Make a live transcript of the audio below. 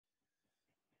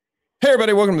Hey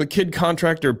everybody, welcome to the Kid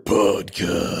Contractor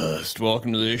Podcast.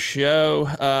 Welcome to the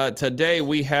show. Today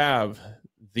we have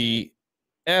the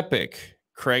epic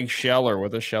Craig Scheller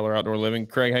with us, Scheller Outdoor Living.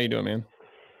 Craig, how you doing, man?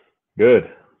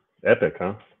 Good. Epic,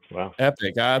 huh? Wow.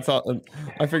 Epic. I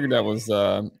figured that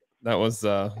was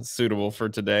suitable for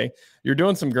today. You're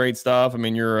doing some great stuff. I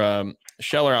mean, you're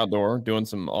Scheller Outdoor doing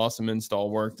some awesome install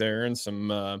work there and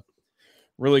some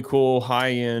really cool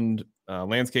high-end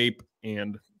landscape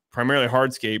and primarily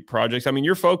hardscape projects. I mean,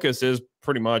 your focus is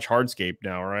pretty much hardscape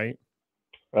now, right?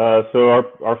 So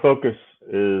our focus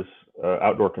is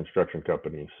outdoor construction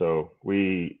company. So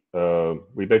we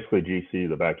basically GC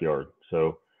the backyard.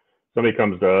 So somebody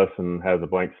comes to us and has a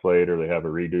blank slate or they have a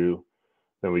redo,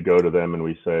 then we go to them and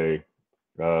we say,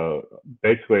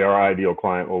 basically our ideal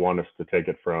client will want us to take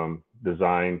it from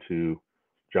design to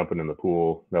jumping in the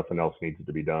pool. Nothing else needs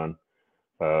to be done.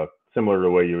 Similar to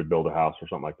the way you would build a house or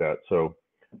something like that. So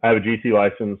I have a GC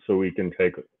license, so we can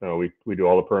take. We do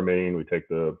all the permitting. We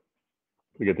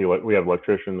have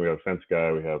electrician, we have fence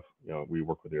guy, we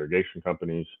work with irrigation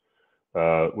companies.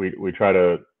 We try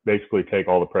to basically take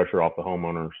all the pressure off the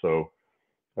homeowner. So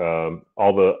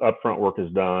all the upfront work is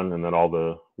done, and then all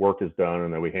the work is done,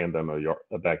 and then we hand them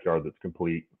a backyard that's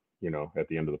complete. At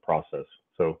the end of the process.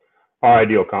 So our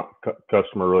ideal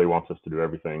customer really wants us to do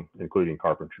everything, including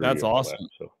carpentry. That's and awesome. all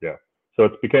that. So yeah, so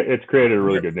it's created a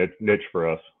really good niche for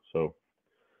us. So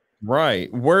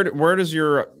right, where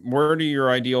do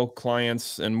your ideal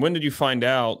clients, and when did you find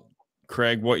out,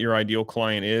 Craig, what your ideal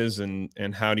client is, and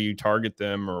how do you target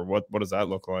them, or what does that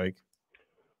look like?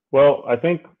 Well, I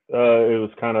think it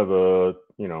was kind of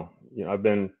I've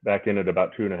been back in it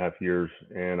about 2.5 years,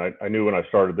 and I knew when I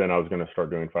started then I was going to start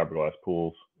doing fiberglass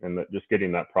pools and just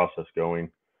getting that process going.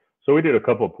 So we did a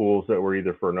couple of pools that were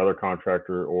either for another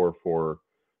contractor or for,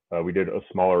 we did a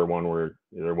smaller one where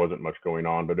there wasn't much going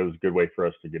on, but it was a good way for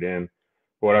us to get in.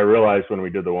 But what I realized when we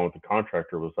did the one with the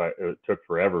contractor was that it took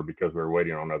forever because we were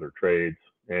waiting on other trades.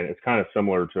 And it's kind of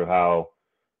similar to how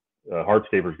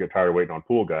hardscapers get tired of waiting on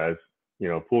pool guys.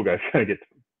 Pool guys kind of get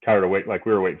tired of waiting. Like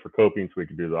we were waiting for coping so we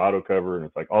could do the auto cover, and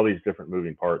it's like all these different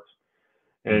moving parts.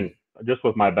 And just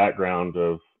with my background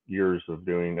of years of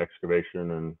doing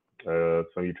excavation and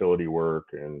some utility work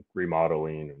and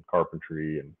remodeling and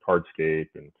carpentry and hardscape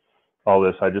and all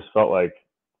this, I just felt like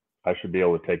I should be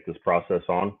able to take this process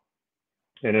on.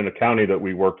 And in a county that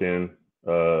we work in,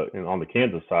 and on the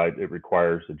Kansas side, it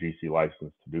requires a GC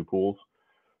license to do pools.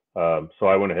 So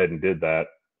I went ahead and did that,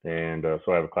 and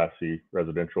so I have a Class C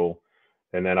residential.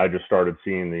 And then I just started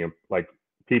seeing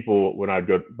people when I'd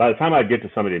go. By the time I'd get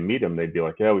to somebody and meet them, they'd be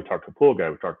like, "Yeah, we talked to the pool guy,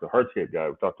 we talked to the hardscape guy,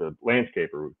 we talked to the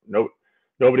landscaper." No,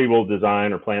 nobody will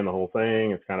design or plan the whole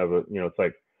thing. It's kind of it's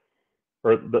like,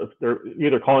 they're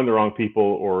either calling the wrong people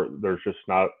or there's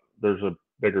a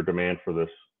bigger demand for this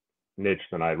niche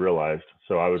than I realized.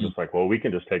 So I was just like, well, we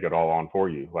can just take it all on for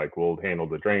you. Like we'll handle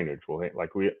the drainage.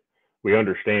 We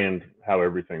understand how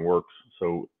everything works.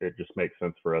 So it just makes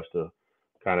sense for us to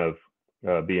kind of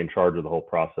be in charge of the whole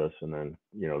process. And then,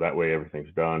 that way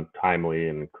everything's done timely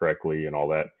and correctly and all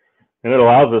that. And it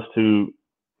allows us to,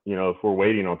 if we're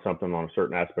waiting on something on a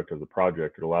certain aspect of the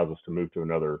project, it allows us to move to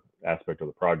another aspect of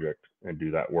the project and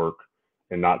do that work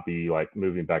and not be like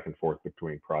moving back and forth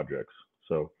between projects.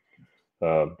 So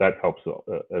that helps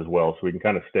as well. So we can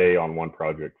kind of stay on one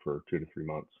project for 2 to 3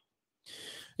 months.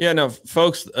 Yeah, no,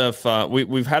 folks, if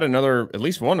we've had at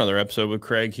least one other episode with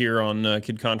Craig here on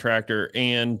Kid Contractor,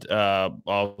 and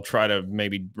I'll try to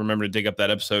maybe remember to dig up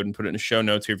that episode and put it in the show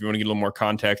notes here if you want to get a little more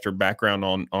context or background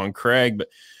on Craig. But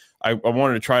I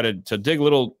wanted to try to dig a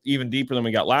little even deeper than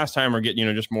we got last time, or get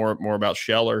just more about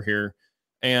Scheller here.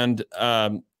 And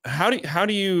how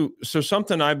do you? So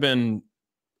something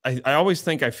I always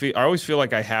feel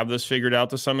like I have this figured out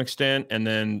to some extent, and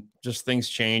then just things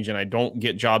change and I don't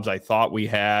get jobs I thought we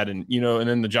had. And, and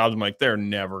then the jobs I'm like, they're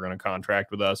never going to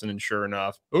contract with us. And then sure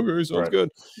enough, okay, sounds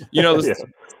good. This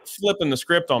flipping the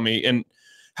script on me. And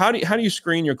how do you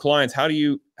screen your clients? How do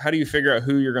you figure out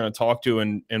who you're going to talk to,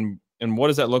 and what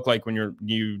does that look like when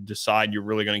you decide you're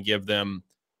really going to give them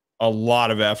a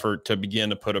lot of effort to begin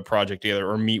to put a project together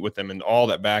or meet with them and all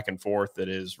that back and forth that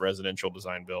is residential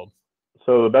design build?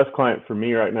 So the best client for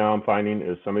me right now, I'm finding,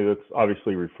 is somebody that's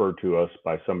obviously referred to us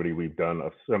by somebody we've done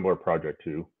a similar project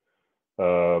to,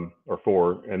 or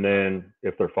for, and then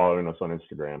if they're following us on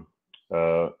Instagram.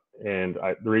 The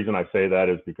reason I say that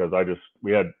is because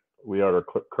we had our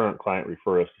current client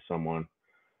refer us to someone.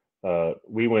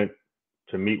 We went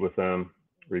to meet with them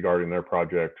regarding their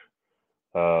project.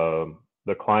 Our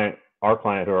client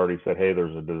had already said, hey,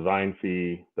 there's a design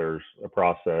fee, there's a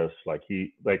process.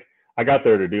 I got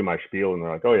there to do my spiel, and they're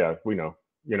like, oh yeah, we know.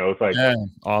 You know, it's like, yeah,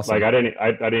 awesome. Like I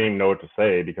didn't even know what to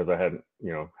say because I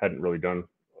hadn't really done.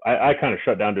 I kind of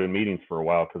shut down doing meetings for a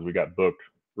while because we got booked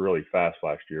really fast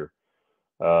last year.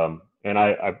 And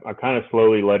I'm kind of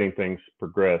slowly letting things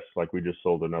progress. Like we just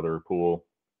sold another pool.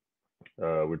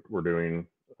 We're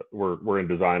in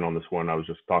design on this one I was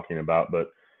just talking about,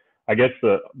 but I guess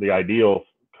the ideal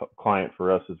client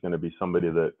for us is going to be somebody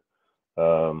that,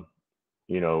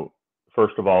 you know,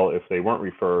 first of all, if they weren't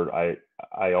referred,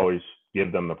 I always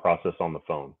give them the process on the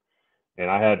phone. And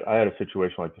I had a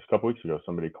situation like this a couple weeks ago.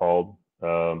 Somebody called,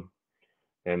 and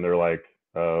they're like,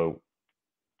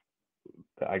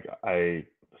 I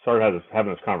started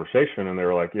having this conversation, and they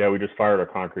were like, yeah, we just fired our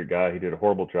concrete guy. He did a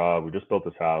horrible job. We just built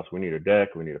this house. We need a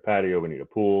deck. We need a patio. We need a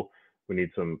pool. We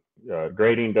need some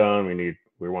grading done.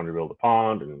 We wanted to build a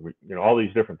pond, and all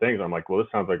these different things. I'm like, well,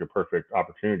 this sounds like a perfect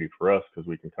opportunity for us because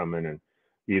we can come in and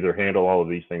either handle all of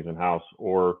these things in house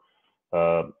or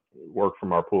work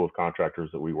from our pool of contractors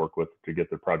that we work with to get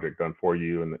the project done for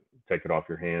you and take it off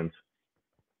your hands.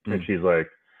 And she's like,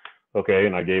 okay.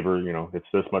 And I gave her, it's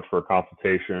this much for a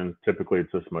consultation. Typically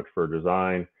it's this much for a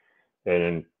design. And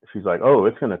then she's like, oh,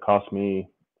 it's going to cost me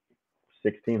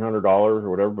 $1,600 or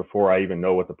whatever before I even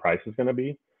know what the price is going to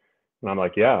be. And I'm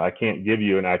like, yeah, I can't give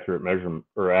you an accurate measurement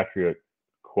or accurate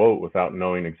quote without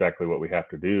knowing exactly what we have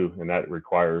to do. And that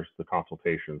requires the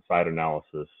consultation, site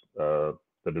analysis, the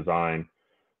design.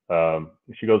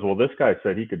 She goes, well, this guy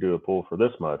said he could do a pool for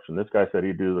this much. And this guy said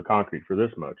he'd do the concrete for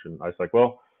this much. And I was like,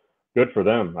 well, good for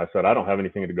them. I said, I don't have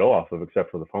anything to go off of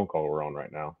except for the phone call we're on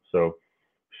right now. So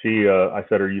I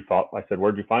said,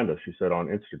 where'd you find us? She said, on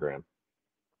Instagram.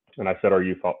 And I said,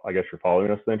 I guess you're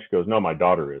following us then? She goes, no, my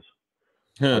daughter is.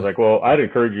 I was like, well, I'd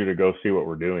encourage you to go see what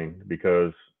we're doing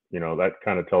because, that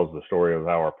kind of tells the story of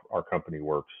how our company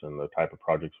works and the type of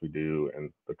projects we do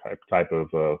and the type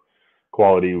of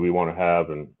quality we want to have.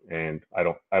 And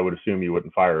I would assume you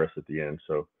wouldn't fire us at the end.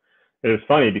 So it was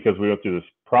funny because we went through this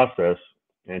process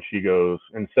and she goes,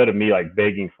 instead of me like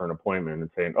begging for an appointment and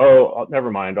saying, oh,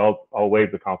 never mind, I'll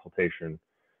waive the consultation.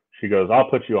 She goes, I'll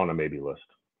put you on a maybe list.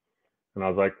 And I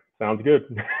was like, sounds good.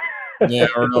 Yeah,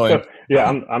 really. So, yeah,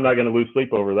 I'm not going to lose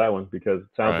sleep over that one because it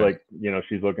sounds like,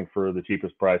 she's looking for the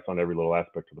cheapest price on every little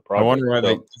aspect of the project. I wonder why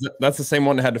that's the same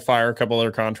one that had to fire a couple other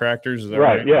contractors. Is that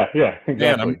right? Yeah,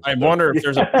 exactly. Man, I wonder if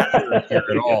there's a pattern here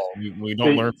at all. We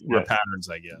don't learn from our patterns,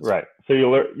 I guess. Right. So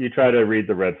you try to read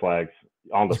the red flags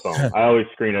on the phone. I always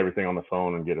screen everything on the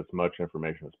phone and get as much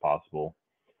information as possible.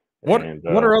 What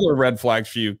are other red flags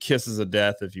for you? Kisses of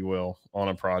death, if you will, on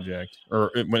a project or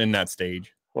when in that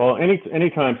stage? Well,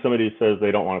 anytime somebody says they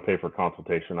don't want to pay for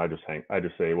consultation, I just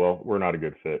say, well, we're not a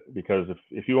good fit because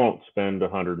if you won't spend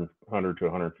 $100 to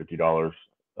 $150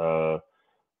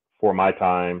 for my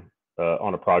time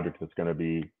on a project that's going to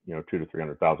be $200,000 to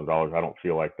 $300,000, I don't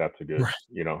feel like that's a good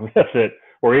that's it.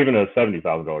 Or even a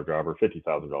 $70,000 job or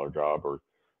 $50,000 job or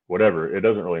whatever. It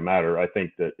doesn't really matter. I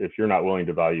think that if you're not willing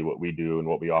to value what we do and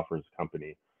what we offer as a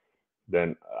company,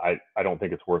 then I don't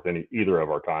think it's worth either of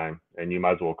our time. And you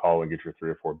might as well call and get your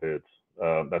 3 or 4 bids.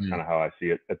 That's kind of how I see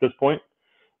it at this point.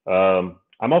 I'm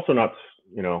also not,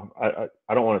 I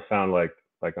don't want to sound like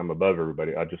I'm above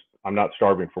everybody. I'm not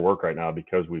starving for work right now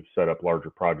because we've set up larger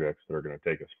projects that are going to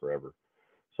take us forever.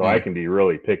 So I can be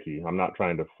really picky. I'm not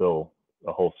trying to fill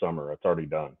a whole summer. It's already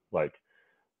done. So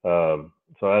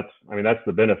that's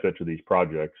the benefit to these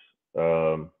projects.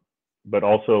 But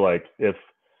also like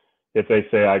if they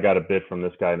say I got a bid from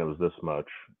this guy and it was this much,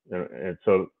 and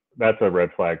so that's a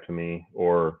red flag to me.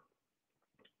 Or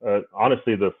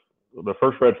honestly, the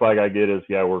first red flag I get is,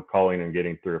 yeah, we're calling and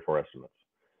getting 3 or 4 estimates.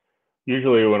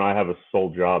 Usually when I have a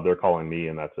sole job, they're calling me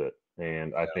and that's it.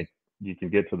 And I think you can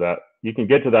get to that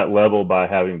level by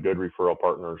having good referral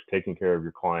partners, taking care of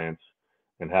your clients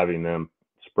and having them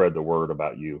spread the word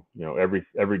about you.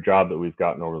 Every job that we've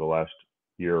gotten over the last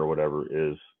year or whatever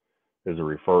is a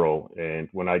referral. And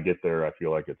when I get there, I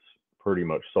feel like it's pretty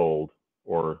much sold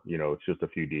or, it's just a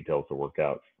few details to work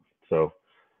out. So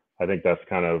I think that's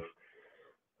kind of,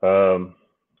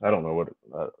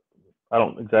 I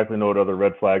don't exactly know what other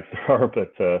red flags there are,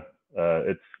 but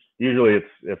it's usually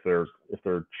if they're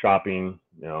shopping,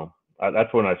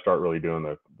 that's when I start really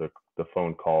doing the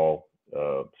phone call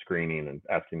screening and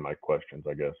asking my questions,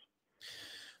 I guess.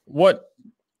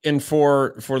 And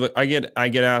I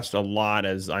get asked a lot,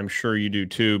 as I'm sure you do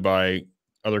too, by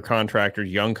other contractors,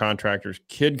 young contractors,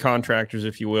 kid contractors,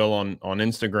 if you will, on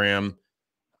Instagram,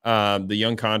 the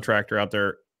young contractor out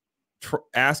there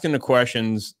asking the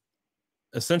questions,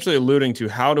 essentially alluding to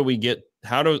how do I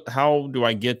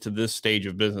get to this stage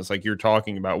of business? Like you're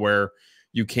talking about where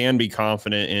you can be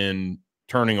confident in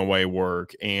turning away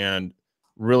work and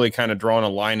really kind of drawing a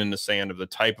line in the sand of the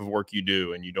type of work you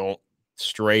do, and you don't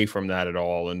stray from that at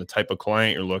all, and the type of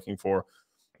client you're looking for.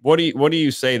 What do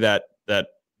you say that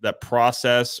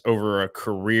process over a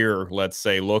career, let's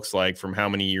say, looks like, from how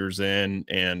many years in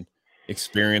and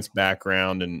experience,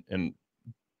 background, and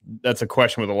that's a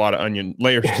question with a lot of onion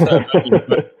layers.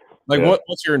 But like, Yeah.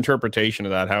 what's your interpretation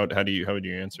of that? How would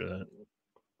you answer that?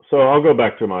 So I'll go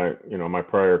back to my, my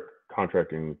prior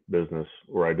contracting business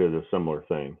where I did a similar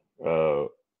thing.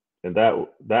 And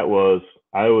that was,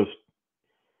 I was,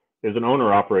 as an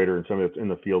owner operator and somebody that's in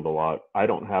the field a lot, I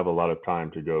don't have a lot of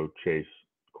time to go chase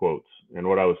quotes. And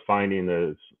what I was finding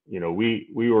is, we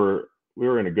were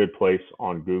in a good place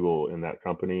on Google in that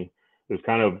company. It was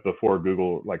kind of before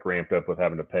Google like ramped up with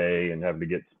having to pay and having to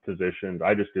get positioned.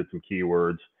 I just did some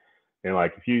keywords, and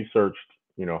like if you searched,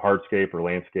 hardscape or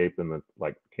landscape in the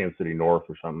like Kansas City North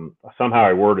or something, somehow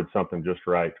I worded something just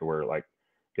right to where like,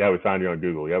 yeah, we found you on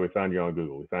Google. Yeah, we found you on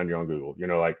Google. We found you on Google.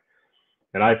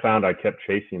 And I found I kept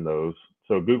chasing those.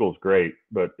 So Google's great,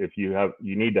 but if you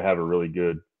need to have a really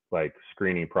good like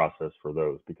screening process for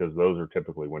those, because those are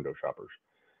typically window shoppers.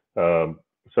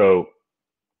 So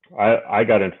I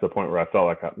got into the point where I felt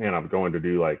like, man, I'm going to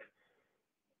do like,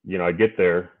 I'd get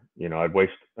there, I'd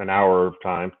waste an hour of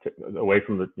time away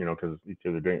from the, because it's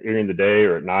either during the day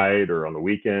or at night or on the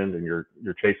weekend, and you're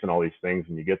chasing all these things,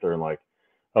 and you get there and like,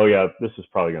 oh yeah, this is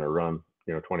probably going to run,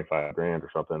 25 grand or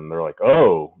something. And they're like,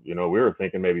 oh, we were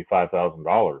thinking maybe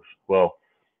 $5,000. Well,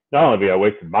 not only did I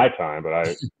wasted my time, but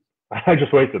I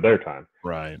just wasted their time.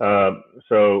 Right.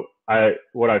 So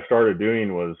what I started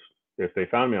doing was, if they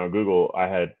found me on Google, I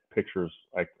had pictures.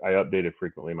 I updated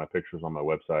frequently my pictures on my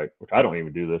website, which I don't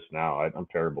even do this now. I'm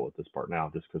terrible at this part now,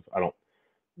 just because I don't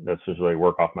necessarily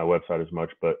work off my website as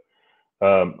much. But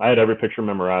I had every picture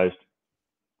memorized,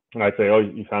 and I'd say, oh,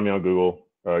 you found me on Google.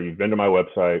 You've been to my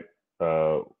website.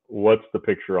 What's the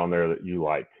picture on there that you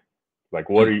like? Like,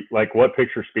 what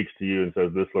picture speaks to you and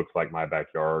says, this looks like my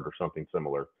backyard or something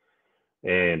similar?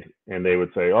 And they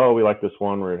would say, oh, we like this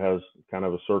one where it has kind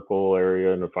of a circle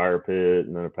area and a fire pit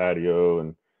and then a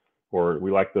patio, or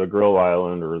we like the grill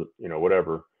island, or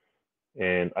whatever.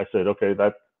 And I said, okay,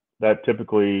 that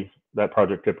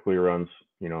project typically runs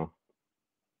 $20,000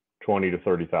 to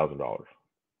 $30,000.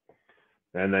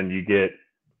 And then you get,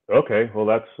 okay, well,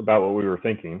 that's about what we were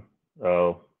thinking.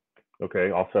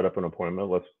 Okay, I'll set up an appointment.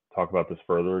 Let's talk about this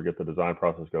further, get the design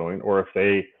process going. Or if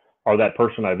they are that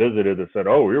person I visited that said,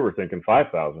 oh, we were thinking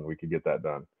 5,000, we could get that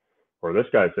done. Or this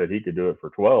guy said he could do it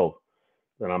for 12.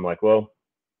 And I'm like, well,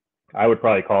 I would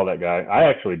probably call that guy. I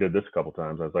actually did this a couple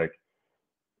times. I was like,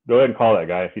 go ahead and call that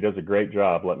guy. If he does a great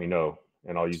job, let me know,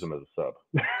 and I'll use him as a sub.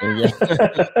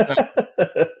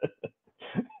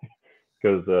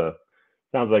 Because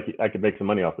sounds like I could make some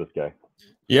money off this guy.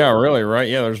 Yeah, really, right?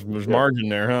 Yeah, there's margin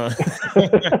there, huh? So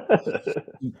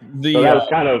that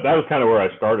was kind of where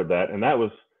I started that, and that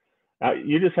was,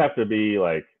 you just have to be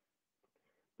like,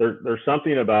 there's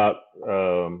something about,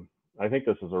 I think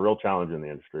this is a real challenge in the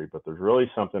industry, but there's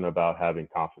really something about having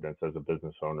confidence as a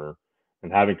business owner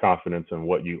and having confidence in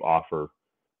what you offer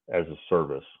as a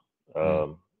service.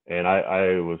 And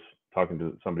I was talking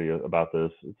to somebody about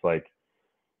this. It's like,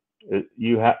 I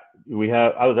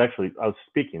was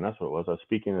speaking, that's what it was. I was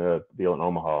speaking at a deal in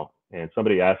Omaha, and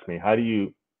somebody asked me, how do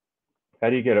you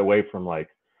get away from like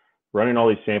running all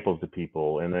these samples to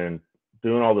people and then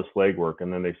doing all this legwork,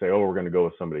 and then they say, oh, we're going to go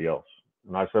with somebody else.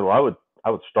 And I said, well, I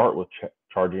would start with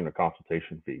charging a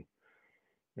consultation fee.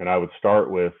 And I would start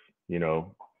with,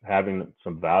 having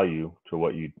some value to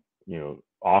what you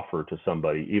offer to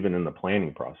somebody, even in the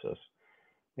planning process.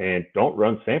 And don't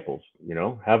run samples,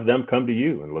 have them come to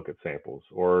you and look at samples,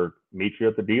 or meet you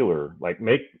at the dealer, like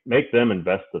make them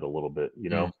invested a little bit,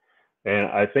 And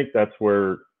I think that's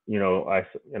where,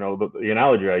 the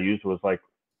analogy I used was like,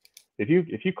 if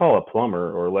you call a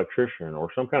plumber or electrician or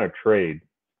some kind of trade,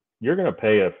 you're going to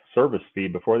pay a service fee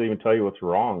before they even tell you what's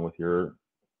wrong with your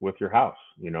house.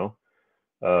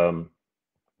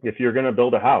 If you're going to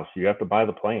build a house, you have to buy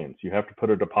the plans. You have to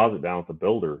put a deposit down with the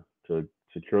builder to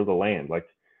secure the land. Like,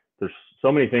 there's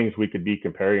so many things we could be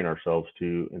comparing ourselves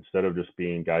to, instead of just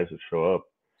being guys that show up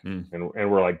and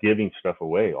we're like giving stuff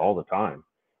away all the time.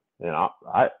 And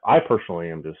I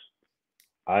personally am just,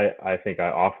 I think I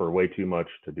offer way too much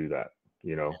to do that,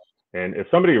 And if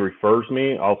somebody refers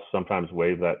me, I'll sometimes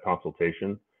waive that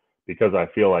consultation, because I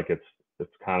feel like it's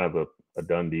kind of a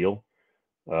done deal.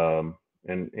 And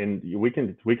we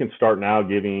can start now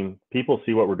giving people,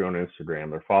 see what we're doing on Instagram.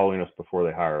 They're following us before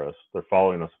they hire us. They're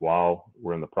following us while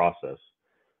we're in the process.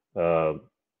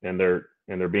 And they're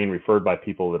being referred by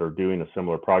people that are doing a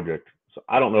similar project. So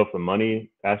I don't know if the money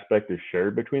aspect is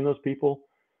shared between those people,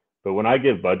 But when I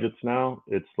give budgets now,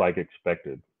 it's like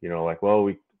expected, you know, like,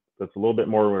 well, that's a little bit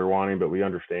more than we were wanting, but we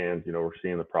understand, you know, we're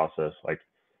seeing the process. Like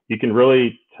you can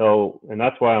really tell, and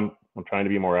that's why I'm trying to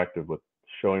be more active with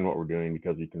showing what we're doing,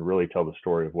 because you can really tell the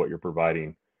story of what you're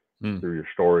providing through your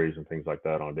stories and things like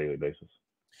that on a daily basis.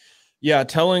 Yeah,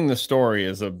 telling the story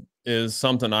is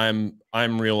something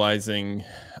I'm realizing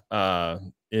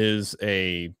is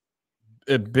a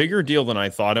bigger deal than I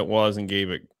thought it was, and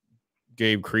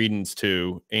gave credence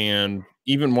to. And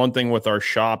even one thing with our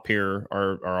shop here,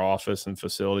 our office and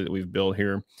facility that we've built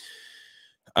here,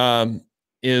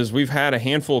 is we've had a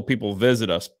handful of people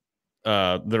visit us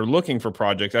that are looking for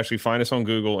projects, actually find us on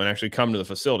Google and actually come to the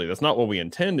facility. That's not what we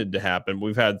intended to happen.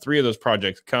 We've had 3 of those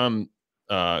projects come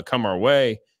our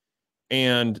way.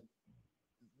 And,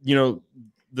 you know,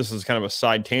 this is kind of a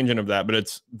side tangent of that,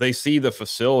 but they see the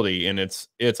facility and it's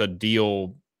a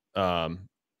deal.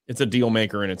 It's a deal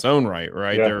maker in its own right.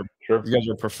 Yeah, sure. You guys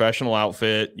are a professional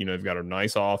outfit, you know, you've got a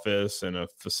nice office and a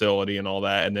facility and all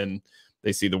that. And then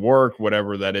they see the work,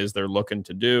 whatever that is they're looking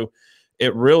to do.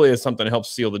 It really is something to help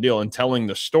seal the deal and telling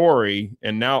the story.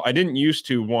 And now I didn't used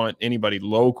to want anybody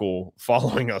local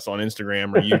following us on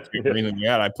Instagram or YouTube or anything like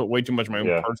that. I put way too much of my own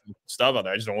personal stuff out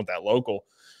there. I just don't want that local.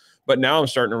 But now I'm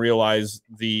starting to realize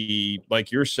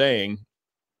like you're saying,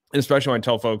 and especially when I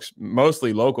tell folks,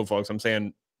 mostly local folks, I'm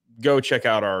saying, go check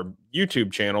out our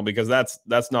YouTube channel, because that's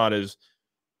not as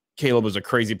Caleb is a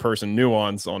crazy person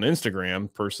nuance on Instagram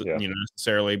you know,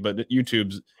 necessarily, but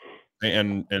YouTube's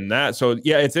and that. So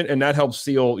yeah, and that helps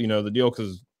seal, you know, the deal,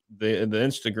 because the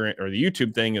Instagram or the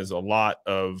YouTube thing is a lot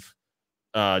of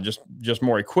just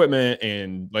more equipment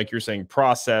and, like you're saying,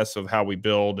 process of how we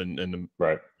build and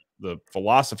the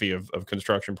philosophy of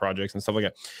construction projects and stuff like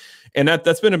that. And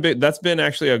that's been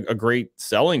actually a great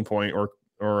selling point or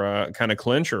a kind of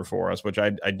clincher for us, which I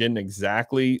didn't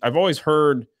exactly. I've always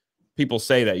heard people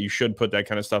say that you should put that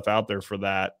kind of stuff out there for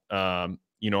that,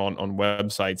 you know, on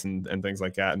websites and things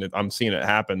like that. And I'm seeing it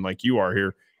happen like you are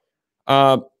here.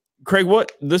 Craig,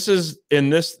 what this is in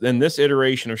this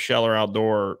iteration of Scheller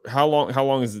Outdoor, how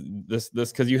long is this?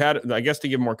 Because you had, I guess, to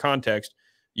give more context,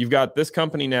 you've got this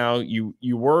company now.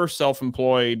 You were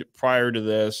self-employed prior to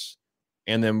this,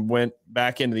 and then went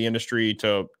back into the industry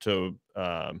to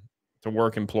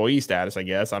work employee status, I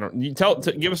guess.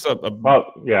 Give us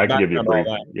well, yeah, I can give you a brief.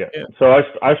 Yeah. So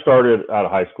I started out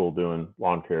of high school doing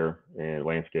lawn care and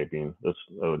landscaping. This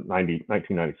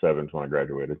 1997 is when I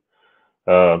graduated.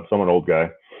 So I'm an old guy.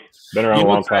 Been around a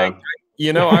long time.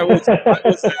 You know, I was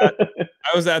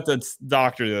at the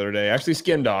doctor the other day, actually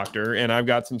skin doctor, and I've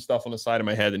got some stuff on the side of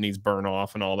my head that needs burn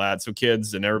off and all that. So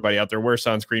kids and everybody out there, wear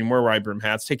sunscreen, wear wide brim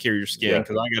hats, take care of your skin,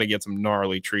 because I got to get some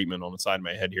gnarly treatment on the side of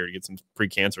my head here to get some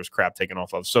precancerous crap taken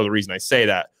off of. So the reason I say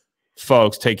that,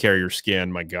 folks, take care of your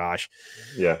skin. My gosh.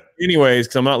 Yeah. Anyways,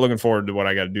 because I'm not looking forward to what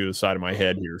I got to do to the side of my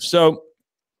head here. So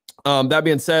that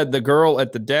being said, the girl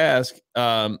at the desk,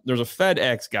 there's a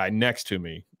FedEx guy next to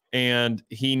me, and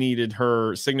he needed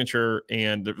her signature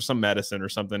and there was some medicine or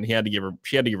something. She had to give her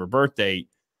birth date,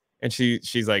 and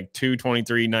she's like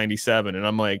 2/23/97, and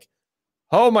I'm like,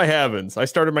 oh my heavens! I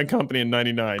started my company in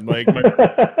 '99. Like,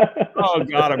 oh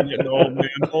god, I'm getting old, man.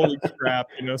 Holy crap,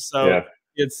 you know. So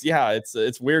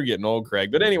it's weird getting old, Craig.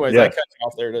 But anyways, I cut you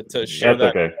off there to share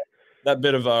that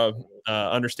bit of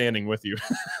understanding with you.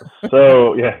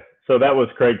 So that was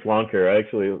Craig's Lawn Care.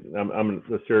 I'm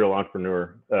a serial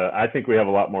entrepreneur. I think we have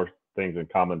a lot more things in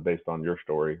common based on your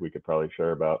story. We could probably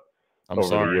share about over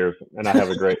the years. And I have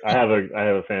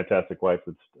a fantastic wife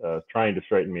that's trying to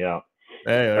straighten me out.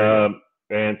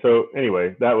 And so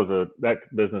anyway, that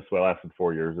business lasted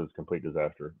 4 years. It was a complete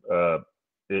disaster.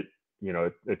 It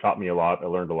taught me a lot. I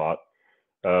learned a lot.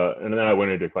 And then I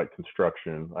went into like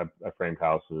construction. I framed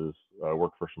houses.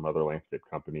 Worked for some other landscape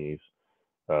companies.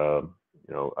 It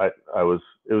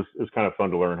was kind of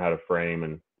fun to learn how to frame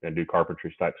and do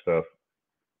carpentry type stuff.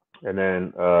 And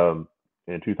then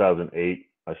in 2008,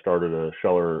 I started a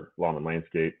Scheller Lawn and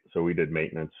Landscape. So we did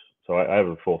maintenance. So I have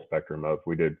a full spectrum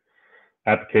we did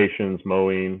applications,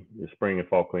 mowing, spring and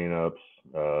fall cleanups,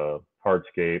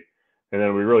 hardscape. And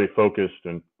then we really focused,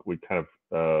 and we kind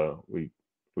of, we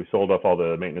sold off all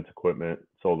the maintenance equipment,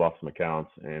 sold off some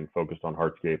accounts, and focused on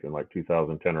hardscape in like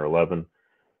 2010 or 11.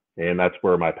 And that's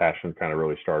where my passion kind of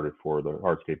really started for the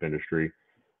hardscape industry.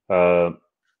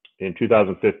 In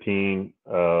 2015,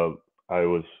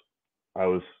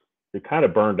 it kind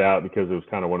of burned out, because it was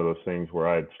kind of one of those things where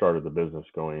I had started the business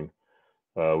going,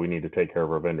 we need to take care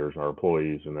of our vendors and our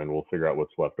employees, and then we'll figure out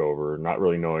what's left over, not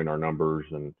really knowing our numbers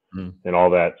and all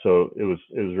that. So it was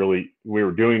really, we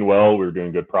were doing well. We were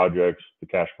doing good projects. The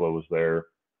cash flow was there.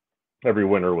 Every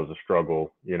winter was a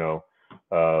struggle. You know,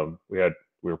 we had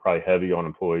we were probably heavy on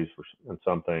employees in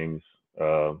some things.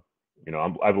 You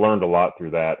know, I've learned a lot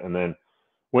through that, and then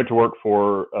went to work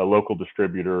for a local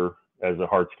distributor as a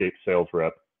hardscape sales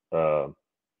rep.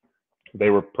 They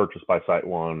were purchased by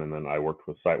SiteOne, and then I worked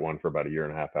with SiteOne for about 1.5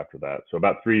 years after that. So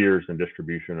about 3 years in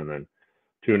distribution, and then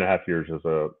 2.5 years as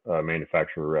a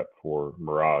manufacturer rep for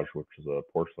Mirage, which is a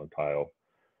porcelain tile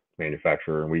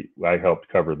manufacturer. And I helped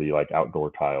cover the like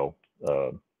outdoor tile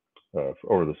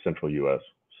over the central U.S.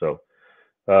 So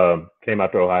came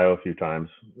out to Ohio a few times,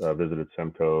 visited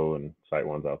Semco and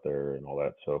SiteOne's out there and all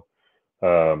that. So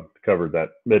covered that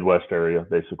Midwest area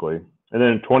basically. And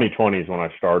then 2020 is when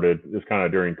I started. It was kind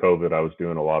of during COVID. I was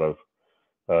doing a lot of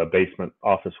basement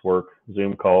office work,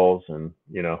 Zoom calls, and,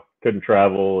 you know, couldn't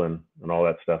travel and all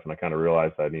that stuff. And I kind of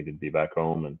realized I needed to be back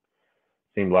home, and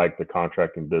seemed like the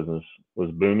contracting business was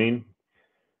booming.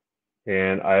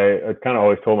 And I kind of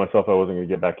always told myself I wasn't going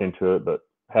to get back into it, but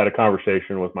had a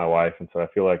conversation with my wife and said, I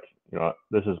feel like, you know,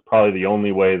 this is probably the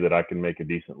only way that I can make a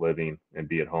decent living and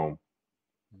be at home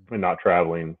and not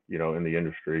traveling, you know, in the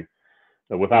industry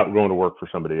without going to work for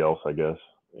somebody else, I guess.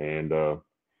 And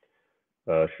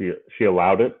she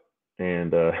allowed it.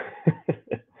 And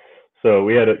so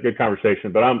we had a good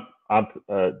conversation, but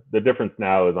the difference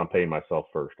now is I'm paying myself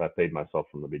first. I paid myself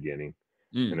from the beginning,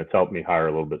 and it's helped me hire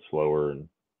a little bit slower and,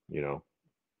 you know,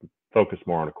 focus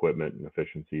more on equipment and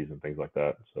efficiencies and things like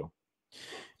that. So.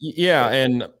 Yeah.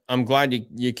 And I'm glad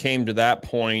you came to that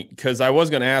point, because I was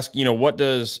going to ask, you know, what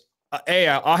does,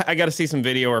 I got to see some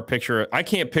video or picture. I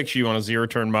can't picture you on a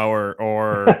zero-turn mower,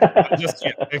 or I just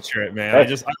can't picture it, man.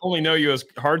 I only know you as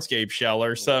hardscape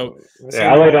sheller. So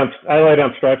yeah, I lay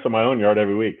down stripes on my own yard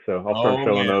every week. So I'll start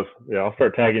showing those. Yeah, I'll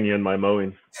start tagging you in my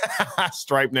mowing.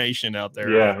 Stripe Nation out there.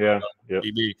 Yeah,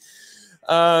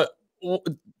 yeah.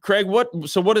 Craig, what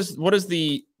is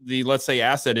the let's say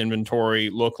asset inventory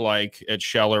look like at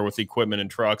Sheller with equipment and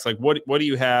trucks? Like what do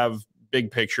you have big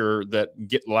picture that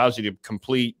allows you to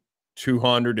complete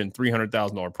 $200,000 and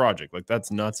 $300,000 project? Like that's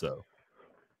nutso.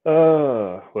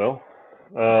 Well,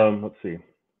 let's see.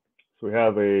 So we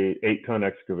have a 8-ton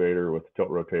excavator with a tilt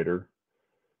rotator.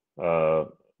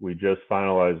 We just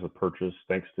finalized the purchase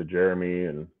thanks to Jeremy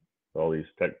and all these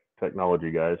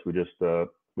technology guys. We just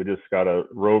got a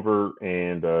rover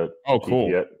and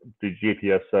cool.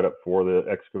 GPS setup for the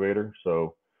excavator.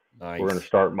 So nice. We're going to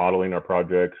start modeling our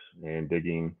projects and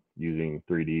digging using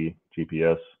 3D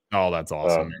GPS. Oh, that's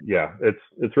awesome. Yeah,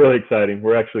 it's really exciting.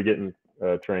 We're actually getting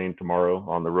trained tomorrow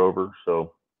on the rover.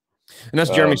 So, and that's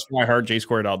Jeremy Swihart, J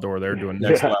Squared Outdoor. They're doing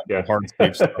next level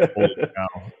hardscape stuff now.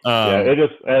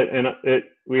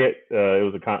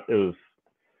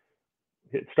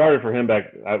 It started for him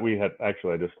back. I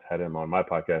just had him on my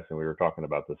podcast, and we were talking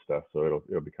about this stuff. So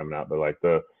it'll be coming out. But like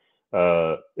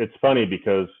it's funny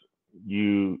because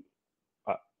you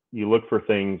look for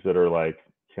things that are like,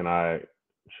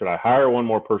 should I hire one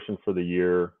more person for the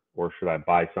year, or should I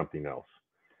buy something else?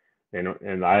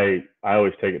 And I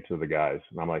always take it to the guys,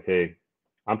 and I'm like, hey,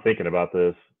 I'm thinking about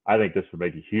this. I think this would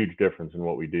make a huge difference in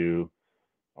what we do.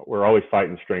 We're always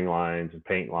fighting string lines and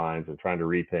paint lines and trying to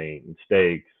repaint and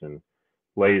stakes and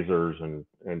lasers and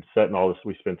setting all this.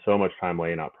 We spend so much time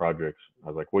laying out projects. I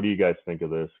was like, what do you guys think of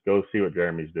this? Go see what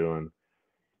Jeremy's doing.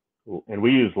 And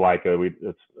we use Leica.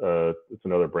 It's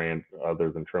another brand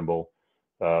other than Trimble.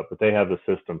 But they have the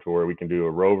system to where we can do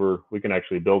a rover. We can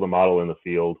actually build a model in the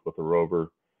field with a rover,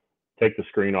 take the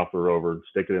screen off the rover,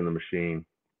 stick it in the machine,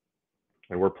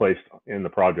 and we're placed in the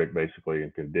project basically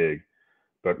and can dig.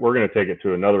 But we're going to take it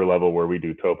to another level where we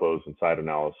do topos and site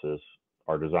analysis.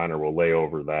 Our designer will lay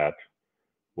over that.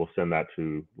 We'll send that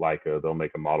to Leica. They'll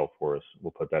make a model for us.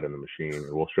 We'll put that in the machine,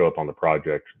 and we'll show up on the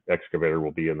project. Excavator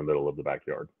will be in the middle of the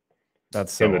backyard.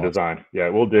 That's so in the awesome. Design. Yeah,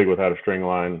 we'll dig without a string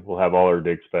line. We'll have all our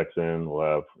dig specs in. We'll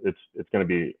have it's going to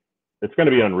be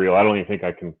unreal. I don't even think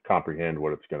I can comprehend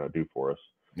what it's going to do for us.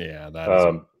 Yeah, that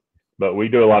is. But we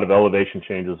do a lot of elevation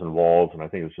changes in walls, and I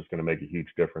think it's just going to make a huge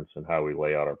difference in how we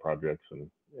lay out our projects and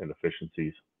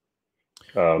efficiencies.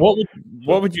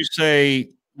 What would you say?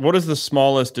 What is the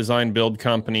smallest design build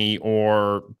company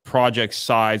or project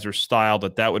size or style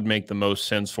that would make the most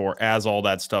sense for, as all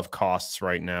that stuff costs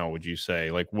right now? Would you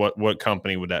say, like, what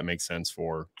company would that make sense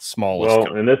for? Smallest.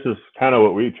 Well, and this is kind of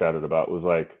what we chatted about, was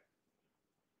like,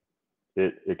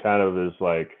 it kind of is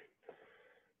like,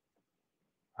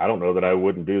 I don't know that I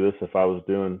wouldn't do this if I was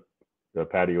doing the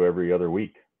patio every other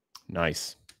week.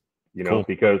 Nice. You know, cool.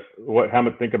 Because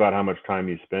think about how much time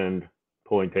you spend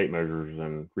pulling tape measures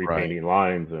and repainting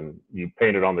lines, and you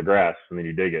paint it on the grass, and then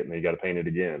you dig it, and then you got to paint it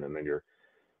again, and then you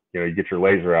get your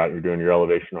laser out, and you're doing your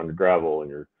elevation on your gravel,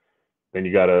 and then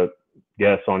you got to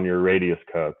guess on your radius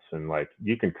cuts, and like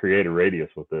you can create a radius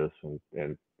with this,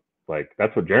 and like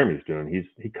that's what Jeremy's doing.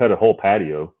 He cut a whole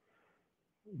patio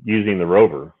using the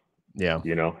Rover. Yeah.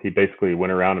 You know, he basically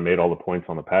went around and made all the points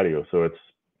on the patio. So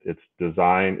it's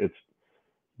designed, it's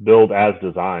built as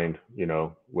designed, you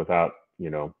know, without, you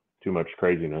know, too much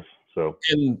craziness. So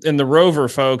and the Rover,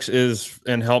 folks, is,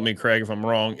 and help me, Craig, if I'm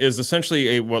wrong, is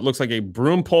essentially what looks like a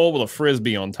broom pole with a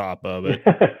frisbee on top of it.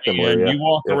 similar, and yeah. you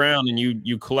walk around and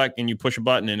you collect, and you push a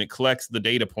button and it collects the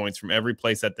data points from every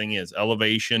place that thing is: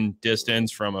 elevation,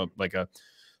 distance from a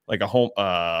home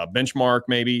benchmark,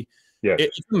 maybe. Yeah,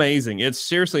 it's amazing. It's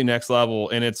seriously next level,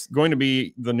 and it's going to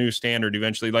be the new standard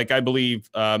eventually. Like, I believe,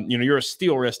 you know, you're a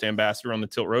steel wrist ambassador on the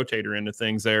tilt rotator end of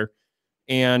things there.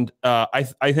 And I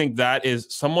think that is,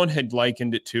 someone had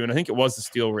likened it to, and I think it was the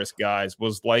steel wrist guys,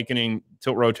 was likening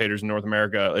tilt rotators in North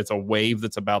America. It's a wave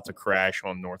that's about to crash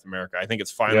on North America. I think it's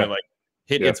finally like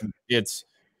hit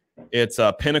it's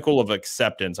a pinnacle of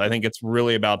acceptance. I think it's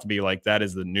really about to be like, that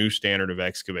is the new standard of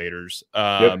excavators.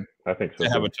 I think so. To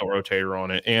have a tilt rotator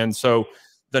on it. And so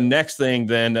the next thing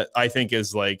then that I think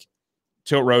is like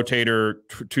tilt rotator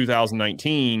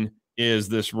 2019 is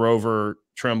this Rover,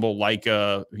 Trimble,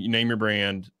 Leica, you name your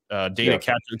brand, data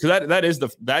capture, because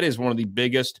that is one of the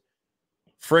biggest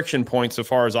friction points, so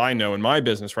far as I know, in my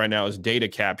business right now, is data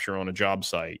capture on a job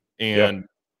site. And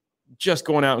just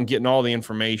going out and getting all the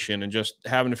information and just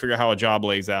having to figure out how a job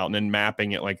lays out and then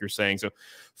mapping it like you're saying. So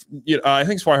I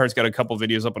think Swihart's got a couple of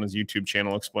videos up on his YouTube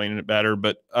channel explaining it better.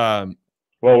 But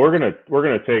well, we're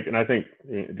gonna take, and I think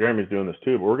Jeremy's doing this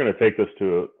too, but we're gonna take this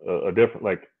to a different,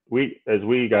 like, as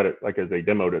we got it, like as they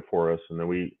demoed it for us, and then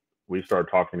we started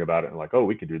talking about it and like, oh,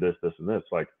 we could do this, this, and this.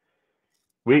 Like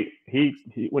when he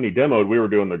demoed, we were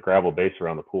doing the gravel base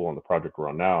around the pool on the project we're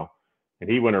on now. And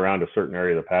he went around a certain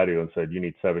area of the patio and said, you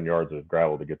need 7 yards of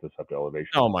gravel to get this up to elevation.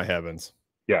 Oh my heavens.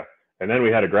 Yeah. And then we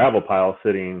had a gravel pile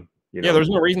sitting, you know. Yeah, there's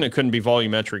no reason it couldn't be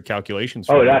volumetric calculations.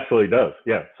 Oh, it actually does.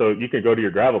 Yeah. So you could go to your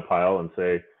gravel pile and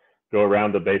say, go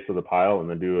around the base of the pile and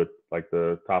then do it like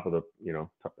the top of the, you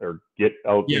know, or get,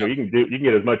 you know, you can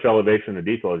get as much elevation and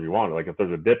detail as you want. Like if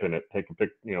there's a dip in it, take a pic,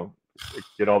 you know,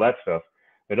 get all that stuff.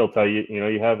 It'll tell you, you know,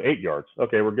 you have 8 yards.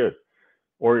 Okay, we're good.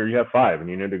 Or you have 5 and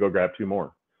you need to go grab 2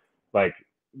 more. Like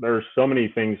there's so many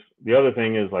things. The other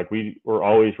thing is like we're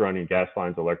always running gas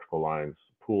lines, electrical lines,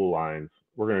 pool lines.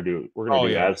 We're gonna do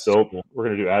as built. We're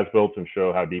gonna do as built and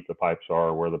show how deep the pipes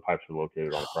are, where the pipes are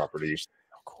located on the property.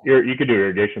 You could do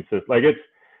irrigation system. Like it's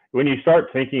when you start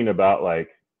thinking about like,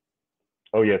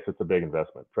 oh yes, it's a big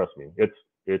investment. Trust me,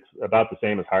 it's about the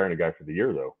same as hiring a guy for the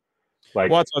year though.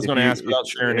 Like, well, that's what I was going to ask about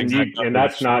sharing. And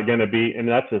that's not going to be, and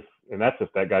that's if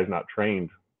that guy's not trained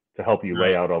to help you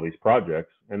lay out all these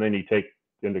projects. And then you take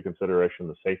into consideration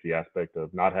the safety aspect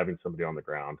of not having somebody on the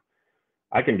ground.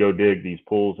 I can go dig these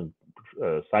pools and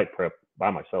site prep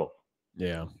by myself.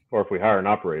 Yeah. Or if we hire an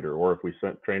operator, or if we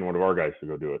train one of our guys to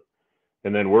go do it,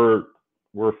 and then we're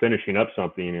finishing up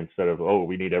something instead of, oh,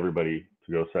 we need everybody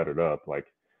to go set it up. Like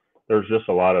there's just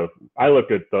a lot of, I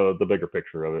looked at the bigger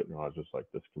picture of it and I was just like,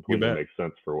 this completely makes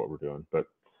sense for what we're doing. But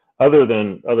other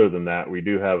than that, we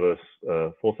do have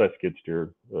a full size skid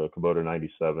steer, Kubota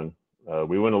 97.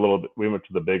 We went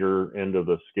to the bigger end of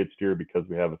the skid steer because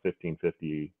we have a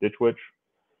 1550 ditch witch,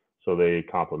 so they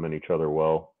complement each other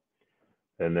well.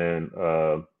 And then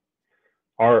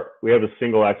we have a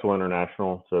single axle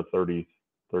international, so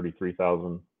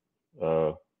 33,000.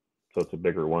 So it's a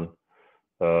bigger one.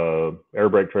 Air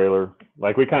brake trailer.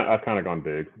 Like I've kind of gone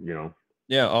big, you know.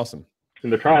 Yeah, awesome.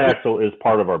 And the triaxle is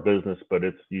part of our business, but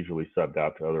it's usually subbed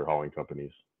out to other hauling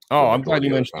companies. Oh, I'm glad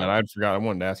you mentioned that. I forgot. I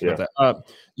wanted to ask you about that.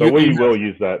 So we will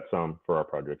use that some for our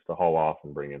projects to haul off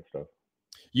and bring in stuff.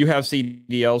 You have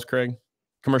CDLs, Craig?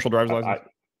 Commercial driver's license?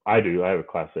 I do. I have a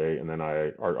Class A, and then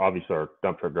obviously our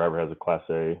dump truck driver has a Class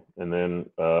A, and then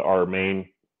our main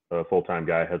full-time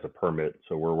guy has a permit,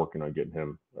 so we're working on getting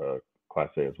him Class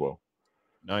A as well.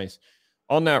 Nice.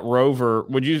 On that Rover,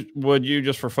 would you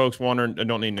just, for folks wondering, I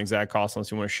don't need an exact cost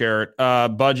unless you want to share it,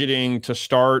 budgeting to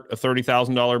start a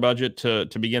 $30,000 budget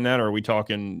to begin that, or are we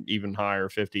talking even higher,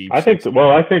 50? I think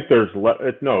there's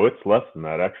it's less than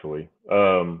that actually.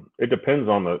 It depends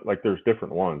on there's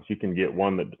different ones. You can get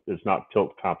one that is not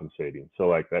tilt compensating. So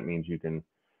like that means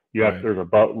there's a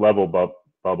level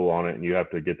bubble on it and you have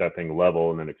to get that thing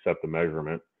level and then accept the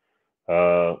measurement.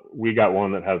 We got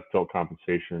one that has tilt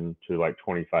compensation to like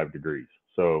 25 degrees.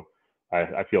 So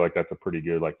I feel like that's a pretty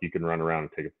good, like you can run around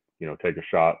and take a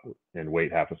shot and wait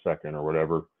half a second or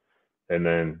whatever. And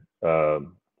then and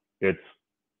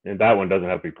that one doesn't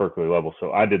have to be perfectly level.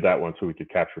 So I did that one so we could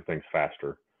capture things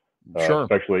faster, sure.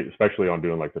 especially on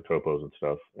doing like the topos and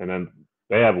stuff. And then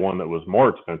they have one that was more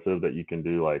expensive that you can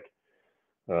do like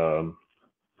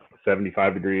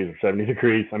 75 degrees or 70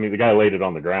 degrees. I mean, the guy laid it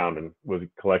on the ground and was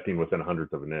collecting within a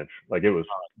hundredth of an inch. Like, it was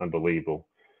unbelievable.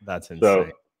 That's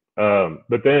insane. So,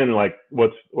 but then like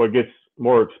what gets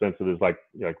more expensive is like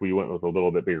we went with a little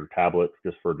bit bigger tablet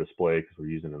just for display because we're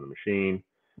using it in the machine.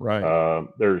 Right.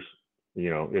 There's,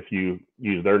 if you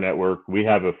use their network, we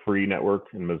have a free network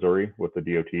in Missouri with the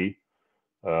DOT.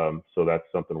 So that's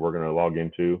something we're going to log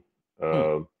into.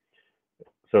 So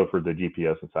for the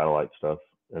GPS and satellite stuff.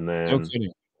 And then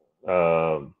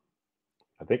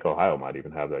I think Ohio might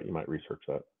even have that. You might research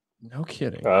that. No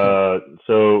kidding.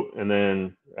 So, and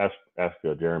then ask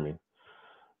Jeremy.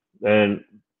 And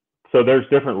so there's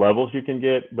different levels you can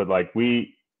get, but like it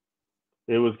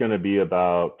was going to be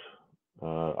about,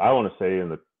 I want to say in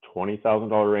the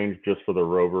 $20,000 range just for the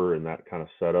rover and that kind of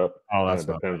setup. Oh, that's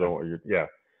depends on what yeah.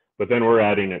 But then we're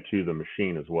adding it to the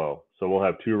machine as well. So we'll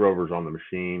have 2 rovers on the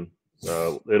machine.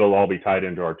 It'll all be tied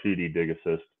into our 2D Dig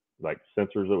Assist like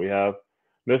sensors that we have.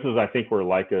 This is, I think, where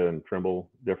Leica and Trimble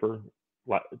differ.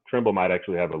 Trimble might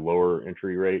actually have a lower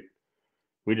entry rate.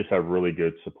 We just have really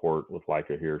good support with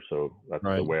Leica here, so that's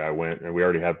the way I went. And we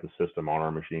already have the system on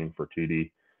our machine for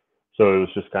 2D, so it was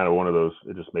just kind of one of those.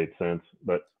 It just made sense.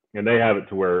 And they have it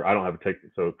to where I don't have to take.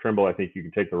 So Trimble, I think you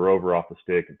can take the rover off the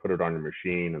stick and put it on your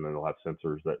machine, and then they'll have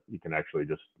sensors that you can actually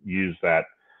just use that.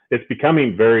 It's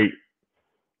becoming very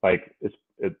like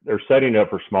they're setting up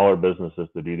for smaller businesses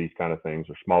to do these kind of things,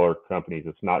 or smaller companies.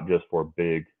 It's not just for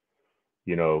big,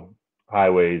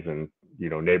 highways and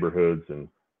neighborhoods and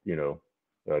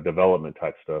development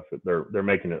type stuff. They're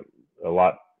making it a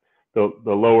lot the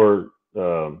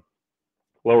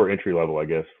lower entry level, I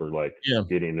guess, for like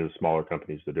getting into smaller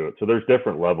companies to do it. So there's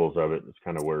different levels of it. It's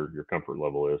kind of where your comfort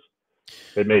level is.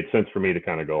 It made sense for me to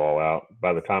kind of go all out.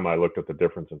 By the time I looked at the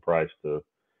difference in price to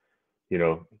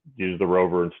use the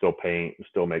rover and still paint and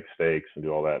still make stakes and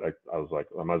do all that, I was like,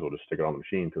 I might as well just stick it on the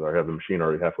machine because I have the machine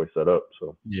already halfway set up.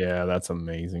 So yeah, that's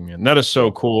amazing, man. That is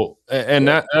so cool. And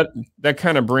that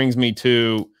kind of brings me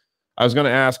to, I was going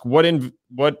to ask what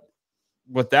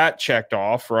that checked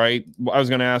off, right? I was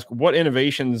going to ask, what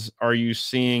innovations are you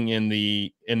seeing in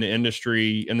the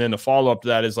industry? And then the follow up to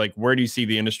that is like, where do you see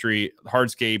the industry,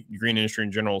 hardscape, green industry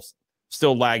in general,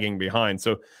 still lagging behind?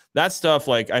 So that stuff,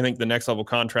 like, I think the next level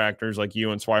contractors like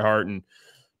you and Swihart and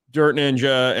Dirt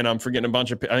Ninja, and I'm forgetting a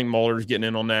bunch of, I think Muller's getting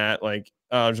in on that. Like,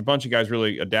 there's a bunch of guys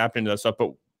really adapting to that stuff.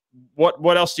 But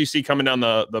what else do you see coming down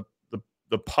the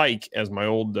pike, as my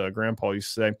old grandpa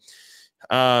used to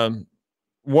say?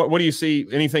 What do you see?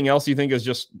 Anything else you think is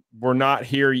just, we're not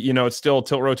here? It's still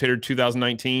Tilt Rotator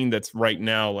 2019. That's right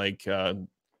now, like,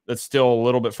 that's still a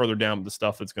little bit further down the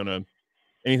stuff that's going to,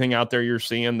 anything out there you're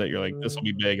seeing that you're like, this will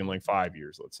be big in like 5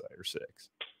 years, let's say, or 6?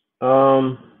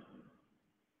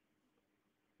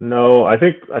 No, I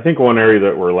think one area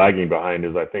that we're lagging behind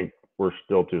is I think we're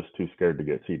still just too scared to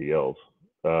get CDLs.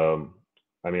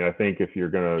 I mean, I think if you're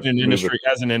going to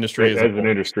as an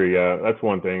industry, yeah, that's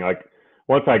one thing. Like,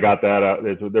 once I got that out,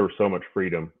 there was so much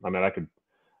freedom. I mean,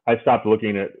 I stopped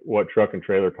looking at what truck and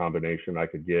trailer combination I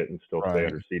could get and still stay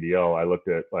under CDL. I looked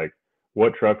at like,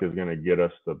 what truck is going to get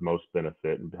us the most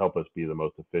benefit and help us be the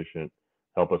most efficient,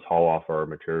 help us haul off our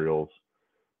materials,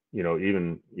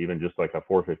 even just like a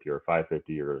 450 or a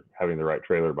 550, or having the right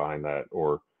trailer behind that.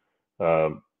 Or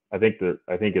I think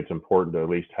it's important to at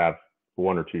least have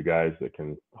 1 or 2 guys that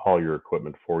can haul your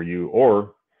equipment for you,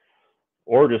 or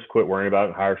just quit worrying about it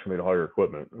and hire somebody to haul your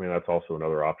equipment. I mean, that's also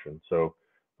another option. So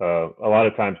a lot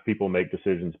of times people make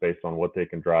decisions based on what they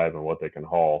can drive and what they can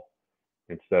haul,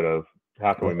 instead of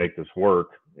how can we make this work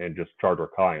and just charge our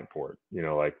client for it,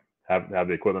 like have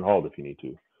the equipment hauled if you need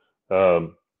to.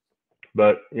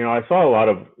 But I saw a lot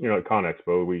of, at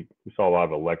ConExpo, we saw a lot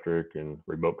of electric and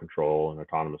remote control and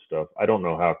autonomous stuff. I don't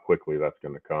know how quickly that's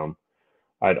going to come.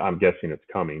 I'm guessing it's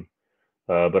coming.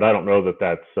 But I don't know that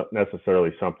that's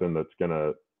necessarily something that's going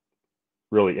to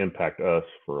really impact us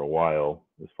for a while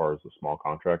as far as the small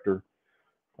contractor.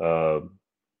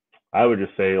 I would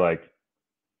just say, like,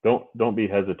 don't be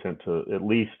hesitant to at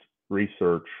least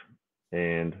research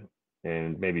and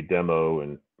maybe demo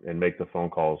and make the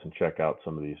phone calls and check out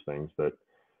some of these things that,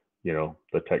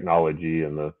 the technology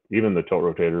and even the tilt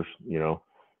rotators,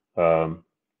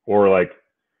 or like,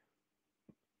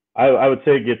 I would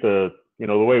say get the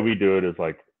way we do it is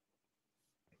like,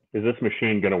 is this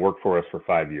machine going to work for us for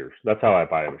 5 years? That's how I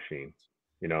buy a machine.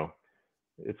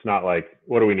 It's not like,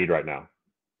 what do we need right now?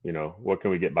 What can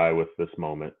we get by with this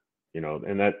moment?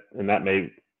 And that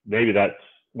maybe that's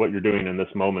what you're doing in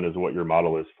this moment is what your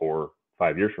model is for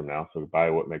 5 years from now. So buy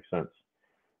what makes sense.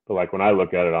 But like, when I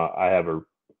look at it, I have a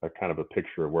kind of a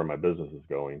picture of where my business is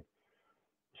going.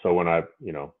 So when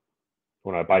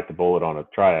when I bite the bullet on a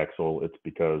triaxle, it's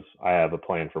because I have a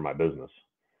plan for my business.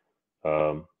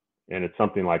 And it's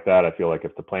something like that. I feel like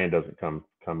if the plan doesn't come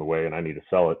away and I need to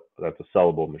sell it, that's a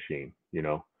sellable machine.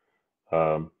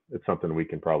 It's something we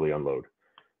can probably unload.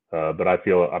 But I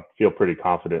feel pretty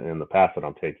confident in the path that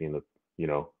I'm taking. That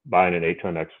buying an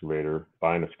 8-ton excavator,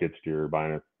 buying a skid steer,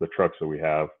 buying the trucks that we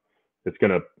have, it's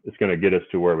gonna get us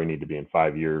to where we need to be in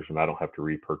 5 years, and I don't have to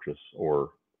repurchase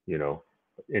or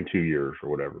in 2 years or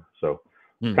whatever. So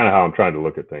kind of how I'm trying to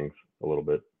look at things a little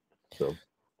bit. So.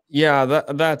 Yeah,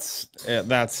 that's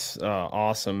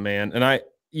awesome, man. And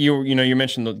you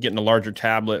mentioned getting a larger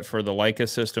tablet for the Leica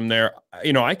system there.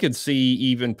 I could see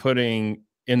even putting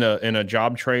in a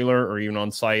job trailer or even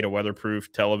on site a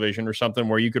weatherproof television or something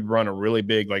where you could run a really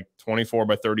big, like 24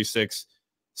 by 36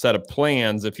 set of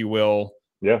plans, if you will.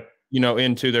 Yeah.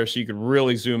 Into there, so you could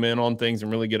really zoom in on things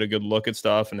and really get a good look at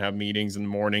stuff and have meetings in the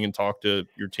morning and talk to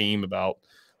your team about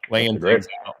laying things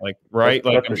out, right?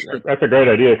 That's a great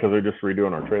idea because they're just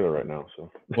redoing our trailer right now. So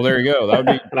well, there you go. That would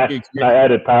be. and I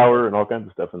added power and all kinds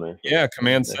of stuff in there. So. Yeah,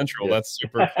 Command Central. Yeah. That's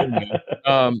super cool,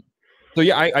 man. So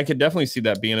yeah, I could definitely see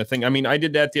that being a thing. I mean, I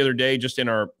did that the other day just in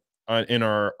our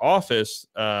office,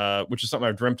 which is something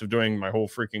I've dreamt of doing my whole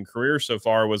freaking career so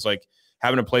far. Was like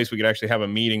having a place we could actually have a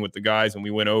meeting with the guys, and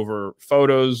we went over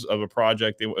photos of a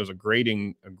project. It was a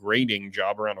grading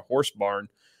job around a horse barn.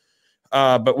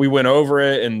 But we went over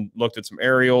it and looked at some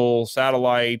aerial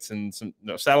satellites and some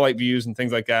satellite views and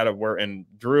things like that and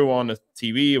drew on the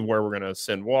TV of where we're going to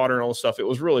send water and all this stuff. It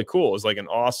was really cool. It was like an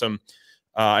awesome,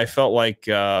 I felt like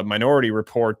Minority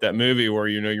Report, that movie where,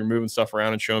 you're moving stuff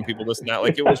around and showing people this and that.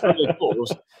 Like, it was really cool.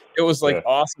 It was like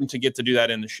awesome to get to do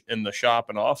that in the shop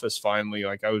and office finally.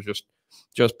 Like, I was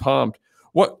just pumped.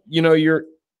 What,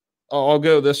 I'll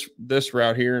go this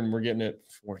route here, and we're getting it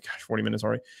 40 minutes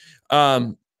already.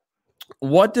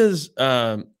 What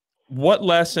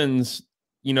lessons,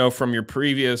 from your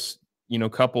previous,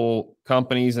 couple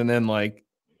companies, and then like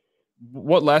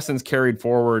what lessons carried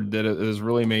forward that has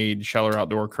really made Scheller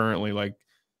Outdoor currently, like,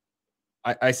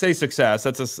 I say success,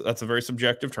 that's a very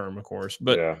subjective term, of course,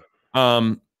 but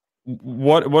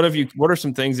what are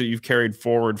some things that you've carried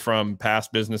forward from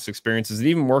past business experiences and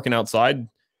even working outside,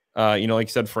 like you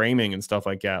said, framing and stuff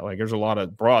like that? Like, there's a lot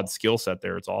of broad skill set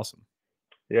there. It's awesome.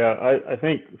 Yeah, I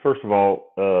think first of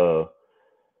all,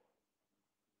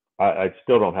 I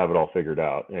still don't have it all figured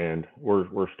out, and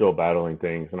we're still battling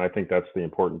things. And I think that's the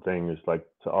important thing, is like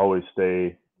to always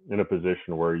stay in a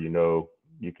position where you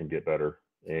can get better.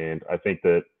 And I think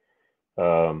that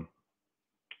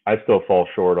I still fall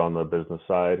short on the business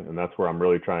side, and that's where I'm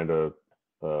really trying to.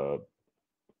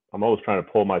 I'm always trying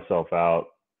to pull myself out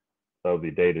of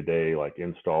the day-to-day like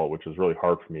install, which is really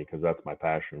hard for me because that's my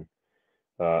passion.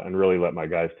 And really let my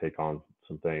guys take on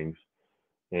some things.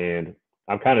 And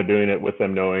I'm kind of doing it with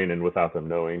them knowing and without them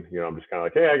knowing. I'm just kind of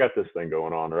like, hey, I got this thing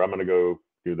going on, or I'm going to go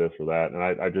do this or that. And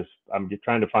I'm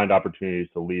trying to find opportunities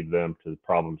to leave them to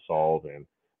problem solve and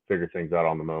figure things out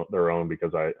on their own,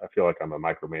 because I feel like I'm a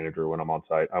micromanager when I'm on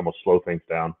site. I almost slow things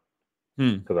down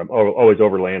because I'm always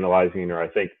overanalyzing, or I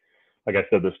think, like I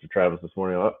said this to Travis this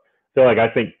morning, I feel like I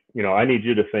think, I need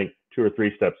you to think 2 or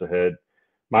 3 steps ahead.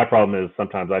 My problem is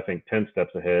sometimes I think 10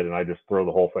 steps ahead and I just throw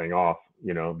the whole thing off,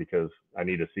 because I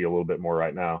need to see a little bit more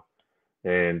right now.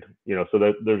 And, so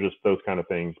there's just those kind of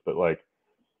things. But like,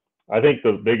 I think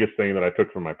the biggest thing that I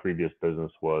took from my previous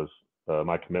business was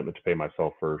my commitment to pay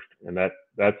myself first. And that's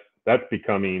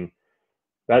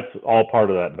all part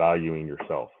of that valuing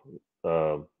yourself.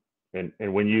 And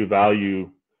when you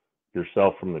value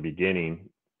yourself from the beginning,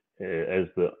 as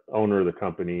the owner of the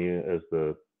company, as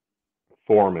the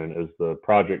foreman, as the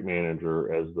project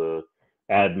manager, as the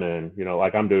admin,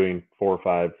 like I'm doing 4,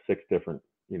 5, 6 different,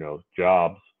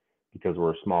 jobs because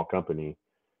we're a small company,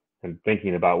 and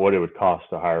thinking about what it would cost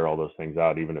to hire all those things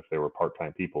out, even if they were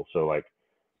part-time people. So like,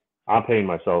 I'm paying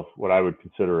myself what I would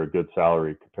consider a good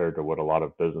salary compared to what a lot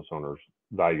of business owners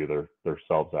value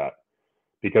themselves at,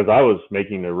 because I was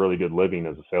making a really good living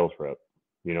as a sales rep.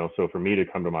 So for me to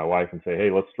come to my wife and say,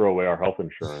 hey, let's throw away our health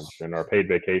insurance and our paid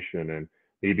vacation and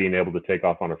me being able to take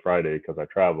off on a Friday because I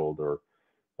traveled, or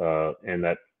and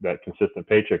that consistent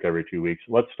paycheck every 2 weeks,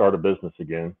 let's start a business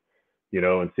again,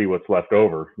 and see what's left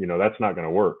over. That's not going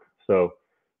to work. So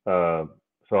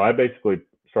I basically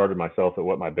started myself at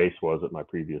what my base was at my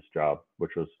previous job,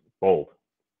 which was bold.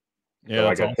 Yeah, so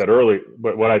like I said earlier,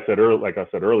 but what I said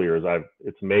earlier is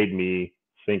it's made me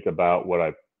think about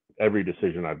every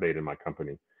decision I've made in my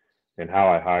company, and how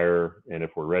I hire, and if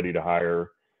we're ready to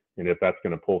hire, and if that's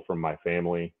going to pull from my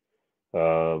family,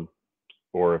 or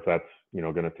if that's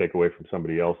going to take away from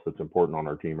somebody else that's important on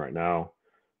our team right now.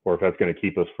 or if that's going to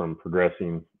keep us from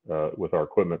progressing with our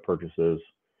equipment purchases.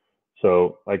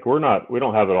 So like we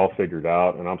don't have it all figured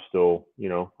out, and I'm still,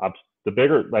 the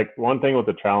bigger, like one thing with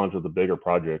the challenge of the bigger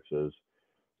projects is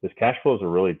cash flows are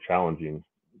really challenging.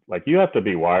 Like you have to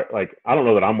be wired. Like I don't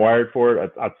know that I'm wired for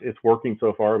it. It's working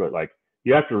so far, but like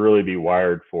you have to really be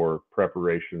wired for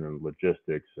preparation and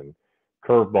logistics and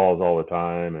curveballs all the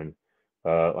time, and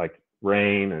like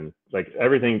rain, and like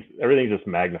everything's just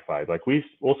magnified. Like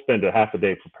we'll spend a half a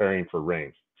day preparing for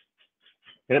rain,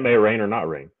 and it may rain or not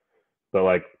rain, but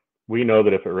like we know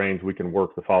that if it rains, we can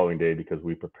work the following day because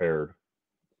we prepared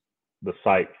the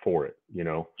site for it.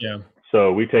 Yeah.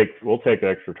 So we'll take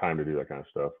extra time to do that kind of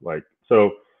stuff. Like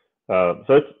so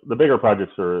it's the bigger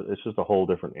projects it's just a whole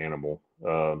different animal.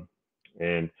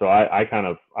 And so I've kind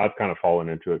of fallen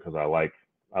into it because I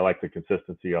like the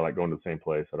consistency. I like going to the same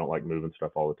place. I don't like moving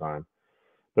stuff all the time.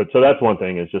 But so that's one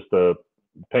thing, is just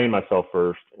paying myself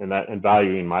first, and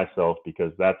valuing myself,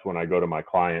 because that's when I go to my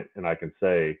client and I can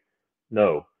say,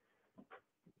 no,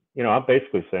 I'm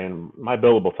basically saying my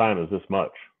billable time is this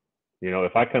much.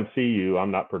 If I come see you,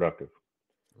 I'm not productive.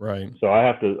 Right. So I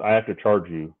have to charge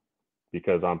you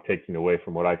because I'm taking away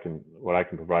from what I can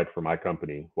provide for my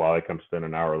company while I come spend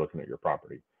an hour looking at your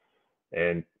property.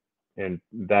 And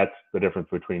that's the difference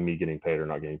between me getting paid or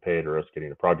not getting paid, or us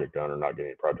getting a project done or not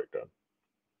getting a project done.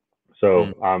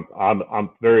 So I'm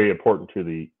very important to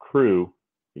the crew,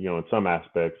 in some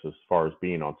aspects as far as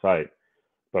being on site,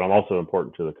 but I'm also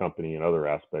important to the company in other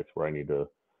aspects where I need to,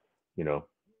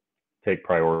 take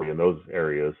priority in those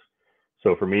areas.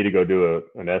 So for me to go do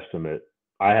an estimate,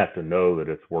 I have to know that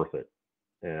it's worth it.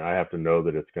 And I have to know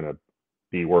that it's going to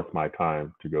be worth my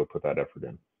time to go put that effort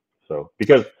in. So,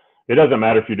 because it doesn't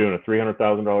matter if you're doing a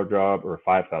 $300,000 job or a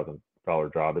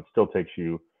 $5,000 job, it still takes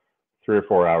you 3 or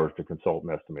 4 hours to consult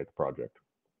and estimate the project.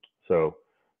 So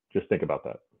just think about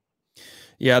that.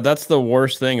 Yeah, that's the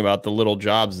worst thing about the little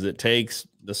jobs, is it takes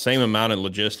the same amount of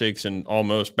logistics and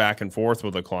almost back and forth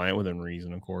with a client, within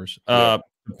reason, of course. Yeah.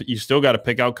 You still got to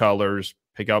pick out colors,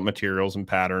 pick out materials and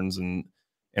patterns and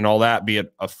all that, be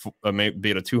it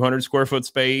a 200 square foot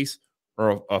space or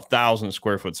a 1,000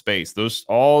 square foot space.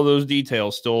 All those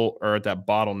details still are at that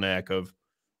bottleneck of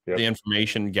the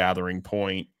information gathering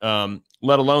point,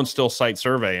 let alone still site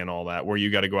survey and all that, where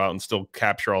you got to go out and still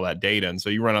capture all that data. And so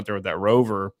you run out there with that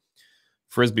rover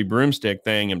Frisbee broomstick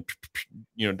thing and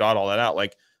dot all that out.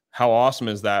 Like, how awesome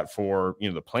is that for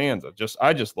the plans?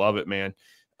 I just love it, man.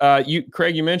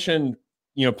 Craig, you mentioned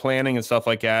planning and stuff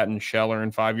like that, and Scheller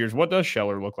in 5 years. What does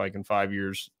Scheller look like in 5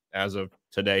 years as of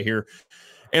today here,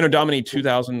 Anno Domini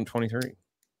 2023?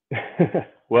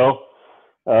 Well,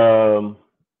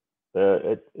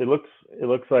 it looks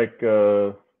like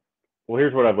well,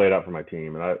 here's what I've laid out for my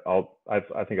team, and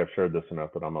I think I've shared this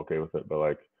enough that I'm okay with it. But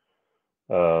like,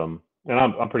 and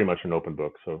I'm pretty much an open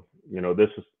book. So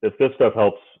if this stuff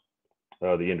helps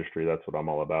the industry, that's what I'm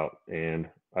all about. And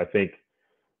I think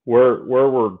where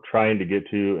we're trying to get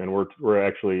to, and we're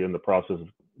actually in the process of,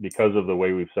 because of the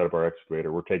way we've set up our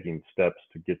excavator, we're taking steps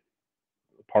to get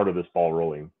part of this ball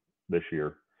rolling this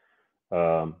year.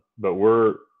 But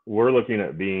we're looking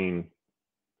at being,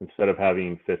 instead of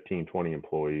having 15, 20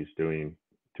 employees doing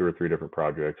 2 or 3 different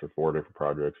projects or 4 different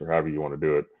projects, or however you want to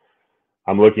do it,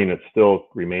 I'm looking at still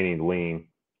remaining lean.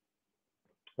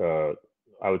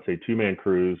 I would say 2-man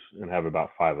crews and have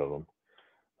about 5 of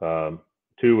them.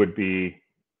 2 would be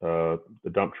the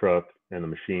dump truck and the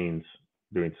machines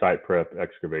doing site prep,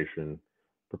 excavation,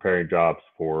 preparing jobs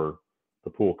for the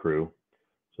pool crew.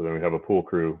 So then we have a pool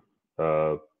crew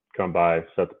come by,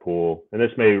 set the pool. And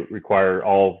this may require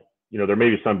there may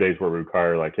be some days where we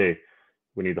require, like, hey,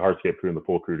 we need the hardscape crew and the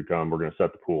pool crew to come. We're going to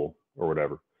set the pool or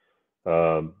whatever.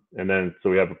 And then, so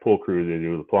we have a pool crew. They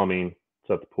do the plumbing,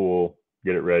 set the pool,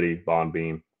 get it ready, bond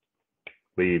beam,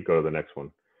 leave, go to the next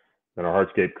one. Then our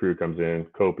hardscape crew comes in,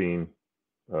 coping,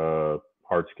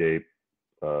 hardscape,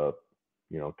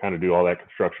 kind of do all that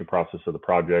construction process of the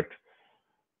project.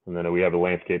 And then we have a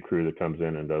landscape crew that comes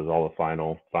in and does all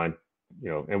the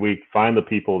and we find the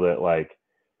people that like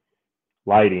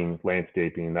lighting,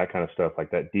 landscaping, that kind of stuff,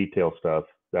 like that detail stuff.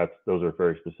 Those are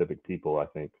very specific people, I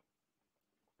think.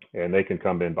 And they can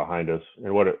come in behind us.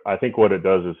 And I think what it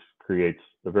does is creates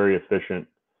a very efficient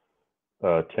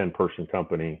 10-person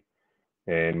company,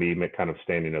 and me kind of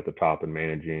standing at the top and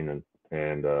managing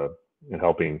and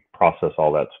helping process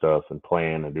all that stuff and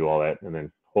plan and do all that. And then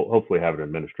hopefully have an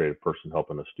administrative person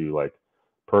helping us do like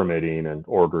permitting and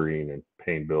ordering and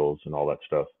paying bills and all that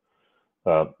stuff.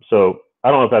 So I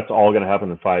don't know if that's all going to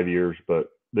happen in 5 years,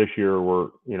 but this year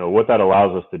what that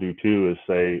allows us to do too is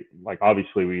say, like,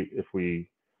 obviously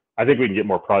I think we can get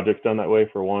more projects done that way,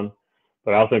 for one.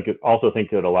 But I also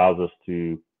think it allows us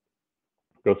to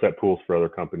go set pools for other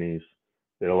companies.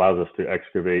 It allows us to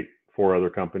excavate for other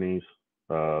companies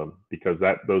because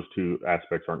those two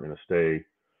aspects aren't going to stay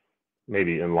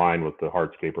maybe in line with the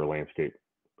hardscape or landscape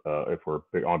if we're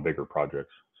on bigger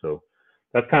projects. So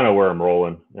that's kind of where I'm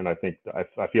rolling, and I think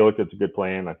I feel like it's a good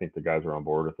plan. I think the guys are on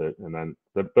board with it, and then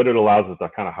but it allows us to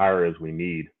kind of hire as we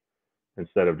need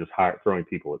instead of just throwing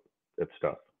people at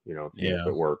stuff, seeing if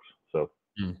it works. So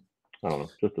I don't know,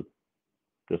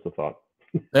 just a thought.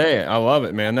 Hey, I love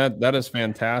it, man. That is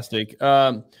fantastic.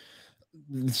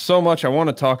 So much I want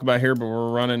to talk about here, but we're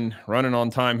running on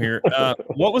time here.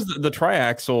 What was the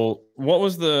triaxle? What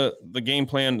was the game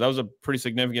plan? That was a pretty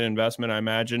significant investment, I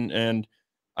imagine. And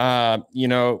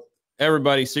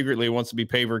everybody secretly wants to be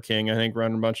paver king. I think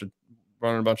running a bunch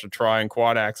of tri and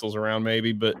quad axles around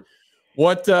maybe. But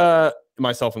what,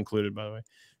 myself included, by the way,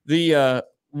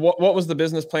 what was the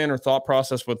business plan or thought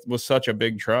process with such a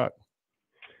big truck?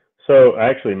 So I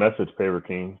actually messaged Paver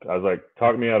King. I was like,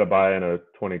 talk me out of buying a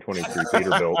 2023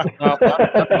 Peterbilt.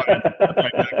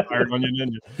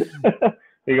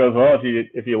 He goes, well,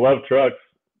 if you love trucks,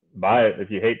 buy it.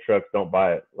 If you hate trucks, don't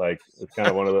buy it. Like, it's kind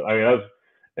of one of the, I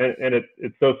mean,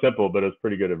 it's so simple, but it's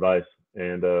pretty good advice.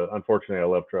 And unfortunately, I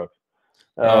love trucks.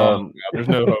 There's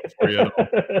no hope for you.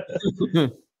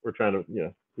 We're trying to,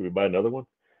 do we buy another one?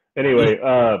 Anyway,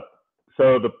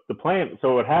 so the plan,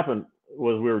 so what happened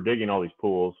was we were digging all these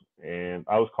pools, and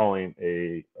I was calling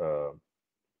our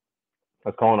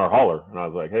hauler, and I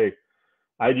was like, hey,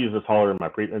 I'd use this hauler in my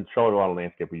in Charlotte Auto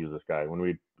Landscape. We use this guy when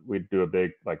we'd do a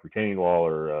big like retaining wall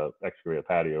or excavate a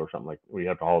patio or something, like we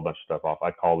have to haul a bunch of stuff off.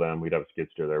 I'd call them. We'd have a skid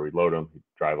steer there. We'd load them. He'd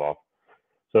drive off.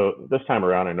 So this time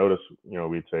around, I noticed,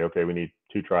 we'd say, okay, we need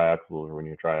 2 triaxles, or we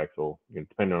need a triaxle,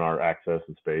 depending on our access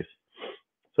and space.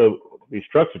 So these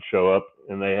trucks would show up,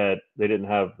 and they didn't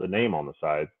have the name on the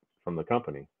side from the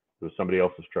company. It was somebody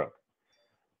else's truck,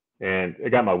 and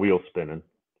it got my wheels spinning.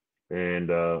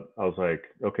 And I was like,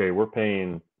 okay, we're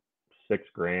paying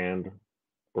 $6,000.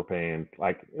 We're paying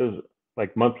it was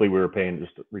like monthly. We were paying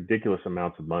just ridiculous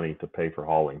amounts of money to pay for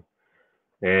hauling,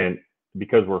 and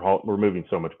because we're moving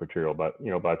so much material, but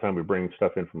by the time we bring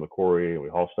stuff in from the quarry and we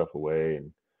haul stuff away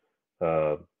and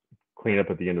clean up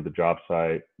at the end of the job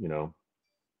site,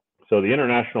 so the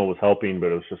International was helping,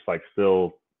 but it was just like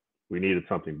still we needed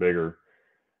something bigger.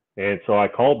 And so I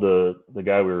called the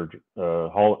guy we were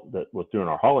that was doing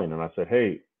our hauling, and I said,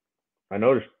 hey, I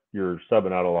noticed you're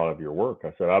subbing out a lot of your work.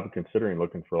 I said, I've been considering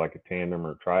looking for like a tandem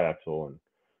or triaxle,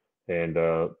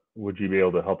 and would you be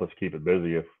able to help us keep it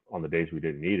busy if on the days we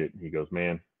didn't need it? He goes,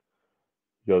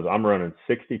 I'm running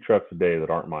 60 trucks a day that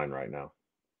aren't mine right now.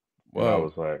 Whoa. And I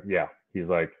was like, yeah. He's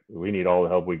like, we need all the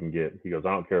help we can get. He goes,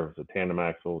 I don't care if it's a tandem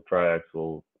axle,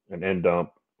 triaxle, an end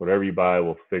dump, whatever you buy,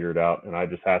 we'll figure it out. And I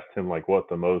just asked him like what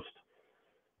the most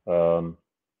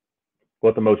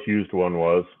used one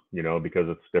was, because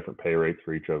it's different pay rates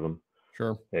for each of them.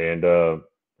 Sure. And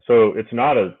so it's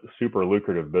not a super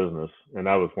lucrative business, and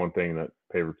that was one thing that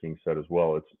Paver King said as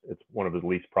well. It's one of the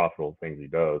least profitable things he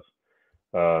does.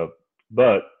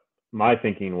 But my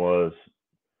thinking was,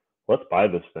 let's buy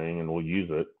this thing and we'll use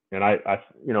it. And I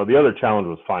the other challenge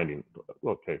was finding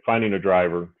a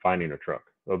driver, finding a truck.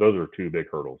 So those are 2 big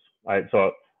hurdles. That's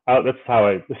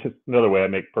how another way I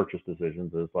make purchase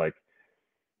decisions is like,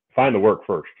 find the work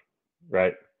first,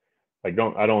 right? Like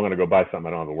I don't want to go buy something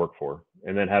I don't have to work for,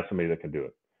 and then have somebody that can do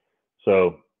it.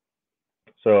 So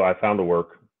I found the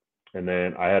work, and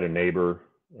then I had a neighbor.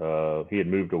 He had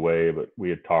moved away, but we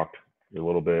had talked a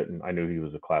little bit, and I knew he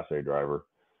was a Class A driver,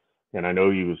 and I know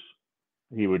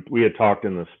we had talked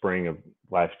in the spring of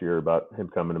last year about him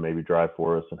coming to maybe drive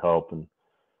for us and help, and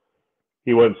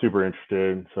he wasn't super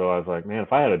interested. So I was like, man,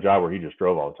 if I had a job where he just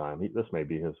drove all the time, this may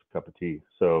be his cup of tea.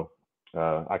 So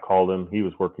I called him. He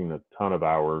was working a ton of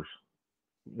hours.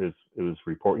 He was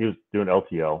doing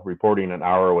LTL, reporting an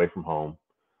hour away from home.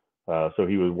 So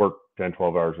he would work 10,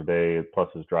 12 hours a day plus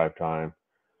his drive time.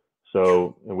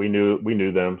 So we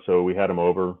knew them. So we had him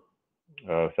over,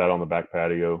 sat on the back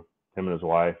patio, him and his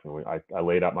wife, and I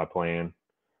laid out my plan.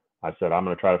 I said, I'm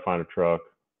going to try to find a truck.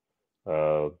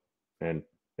 And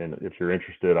if you're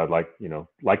interested, I'd like to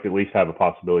at least have a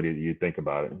possibility that you think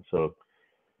about it. And so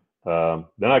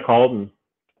then I called, and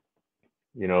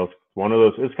it's one of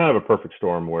those. It's kind of a perfect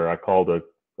storm where I called a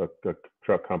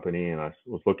truck company, and I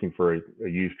was looking for a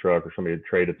used truck or somebody had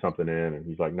traded something in, and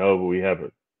he's like, no, but we have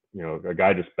a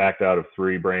guy just backed out of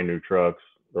 3 brand new trucks.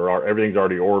 Everything's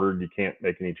already ordered. You can't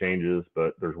make any changes,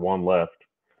 but there's one left.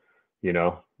 And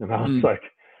I was like,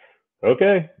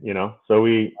 okay, so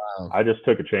I just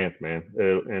took a chance, man.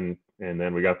 And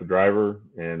then we got the driver,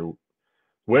 and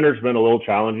Winter's been a little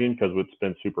challenging because it's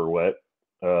been super wet.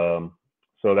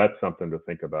 So that's something to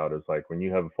think about, is like when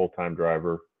you have a full-time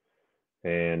driver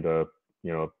and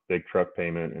big truck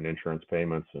payment and insurance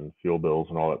payments and fuel bills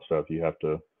and all that stuff, you have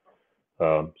to.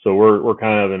 So we're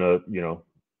kind of in a,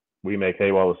 we make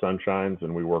hay while the sun shines,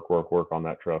 and we work on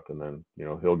that truck, and then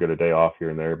he'll get a day off here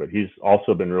and there. But he's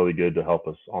also been really good to help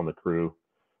us on the crew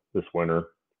this winter,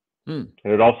 and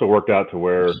it also worked out to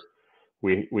where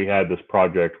we had this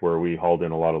project where we hauled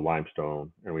in a lot of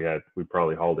limestone, and we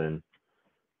probably hauled in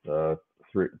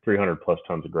 300 plus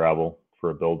tons of gravel for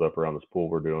a buildup around this pool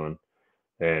we're doing.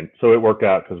 And so it worked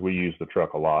out because we used the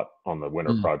truck a lot on the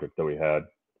winter project that we had.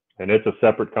 And it's a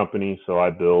separate company, so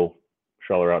I bill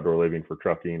Scheller Outdoor Living for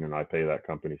trucking, and I pay that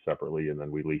company separately, and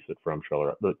then we lease it from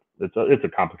Scheller. But it's a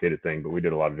complicated thing, but we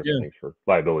did a lot of different things for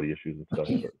liability issues and stuff,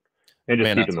 and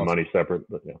just keeping the money separate.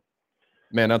 But yeah.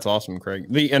 Man, that's awesome, Craig.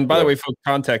 And by the way, for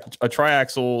context, a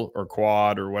triaxle or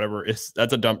quad or whatever,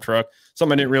 that's a dump truck.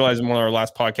 Something I didn't realize in one of our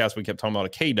last podcasts, we kept talking about a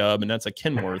K-Dub, and that's a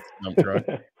Kenworth dump truck.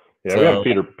 Yeah, we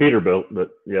have Peterbilt,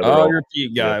 but yeah. Oh, you're a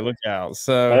Pete guy. Look out.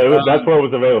 So that's what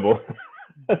was available.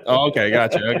 Oh, okay,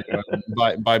 gotcha.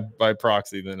 Okay. By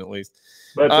proxy, then at least.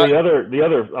 But the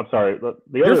other, I'm sorry,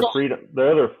 the other freedom, the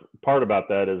other part about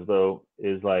that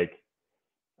is like,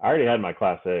 I already had my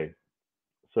Class A,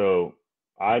 so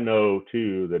I know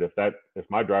too that if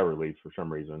my driver leaves for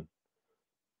some reason,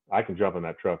 I can jump in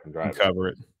that truck and drive cover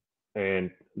it.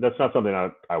 And that's not something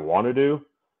I want to do,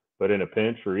 but in a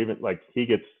pinch, or even like he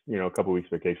gets a couple weeks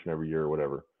vacation every year or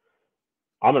whatever,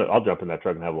 I'll jump in that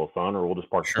truck and have a little fun, or we'll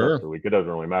just park the truck for a week. It doesn't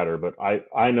really matter. But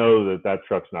I know that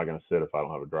truck's not going to sit if I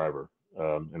don't have a driver,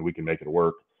 and we can make it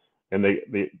work. And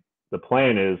the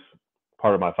plan is,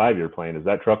 part of my 5-year plan is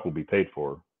that truck will be paid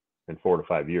for in 4 to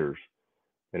 5 years,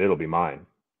 and it'll be mine,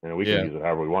 and we can use it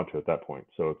however we want to at that point.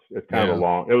 So it's kind of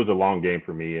it was a long game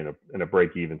for me in a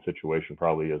break even situation,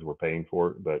 probably, as we're paying for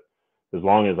it. But as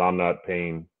long as I'm not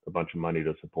paying a bunch of money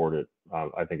to support it,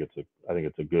 I think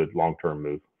it's a good long-term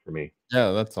move for me.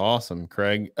 Yeah, that's awesome,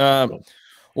 Craig.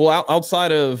 Well,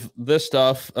 outside of this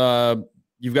stuff,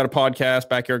 you've got a podcast,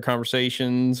 Backyard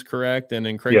Conversations, correct? And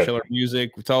then Craig Scheller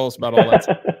Music. Tell us about all that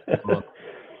stuff.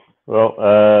 Well,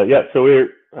 so we're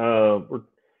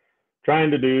trying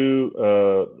to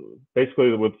do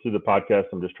basically through the podcast,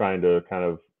 I'm just trying to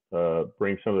kind of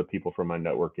bring some of the people from my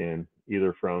network in,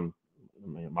 either from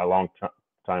my long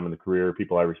time in the career,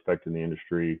 people I respect in the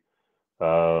industry,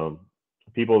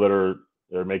 people that are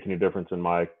making a difference in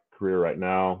my career right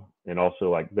now, and also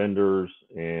like vendors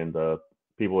and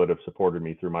people that have supported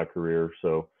me through my career.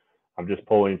 So I'm just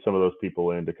pulling some of those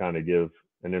people in to kind of give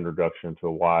an introduction to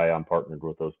why I'm partnered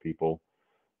with those people.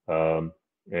 And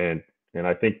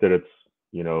I think that it's,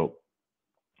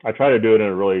 I try to do it in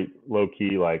a really low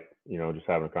key, like, just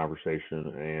having a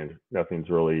conversation, and nothing's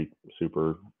really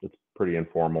super, it's pretty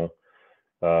informal.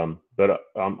 But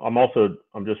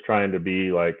I'm just trying to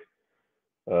be like,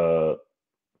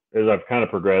 as I've kind of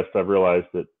progressed, I've realized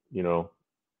that,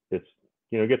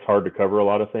 it gets hard to cover a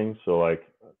lot of things. So like,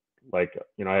 I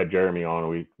had Jeremy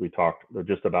on, we talked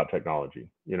just about technology,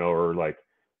 or like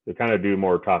to kind of do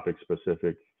more topic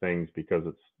specific things, because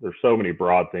there's so many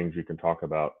broad things you can talk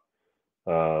about.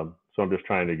 So I'm just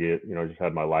trying to get, just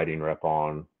had my lighting rep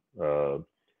on, and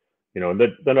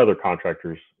then other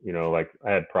contractors, like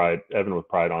I had Evan with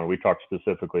Pride on, we talked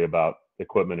specifically about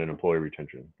equipment and employee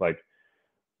retention. Like,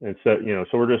 and so,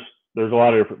 so there's a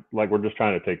lot of different, like, we're just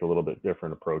trying to take a little bit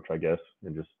different approach, I guess,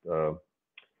 and just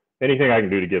anything I can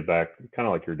do to give back, kind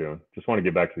of like you're doing. Just want to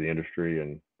give back to the industry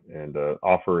and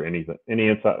offer any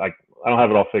insight. Like, I don't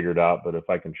have it all figured out, but if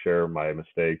I can share my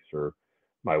mistakes or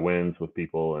my wins with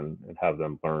people and have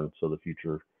them learn, so the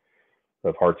future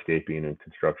of hardscaping and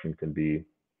construction can be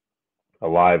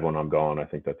alive when I'm gone, I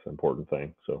think that's an important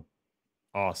thing. So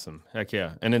awesome. Heck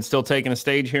yeah. And then still taking a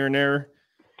stage here and there?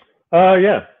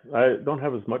 Yeah, I don't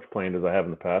have as much planned as I have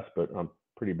in the past, but I'm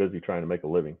pretty busy trying to make a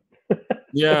living.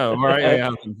 Yeah, right.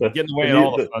 Yeah. Getting away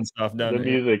all the fun stuff done. The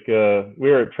music, we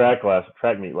were at track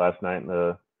meet last night, and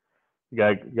the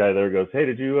guy there goes, "Hey,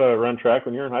 did you run track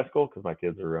when you were in high school?" Because my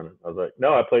kids are running. I was like,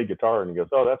 "No, I played guitar." And he goes,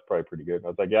 "Oh, that's probably pretty good." I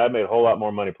was like, "Yeah, I made a whole lot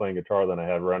more money playing guitar than I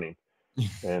have running."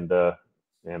 And I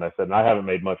said, "And I haven't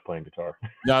made much playing guitar."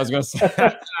 No, I was gonna say,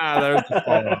 there's the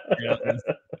follow-up. Yeah,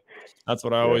 that's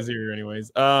what I always hear,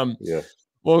 anyways. Yeah.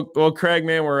 Well, Craig,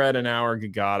 man, we're at an hour.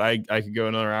 Good God, I could go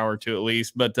another hour or two at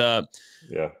least. But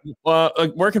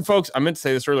where can folks? I meant to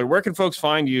say this earlier. Where can folks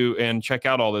find you and check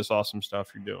out all this awesome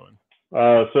stuff you're doing?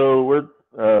 So we're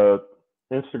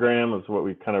Instagram is what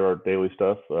we kind of our daily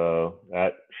stuff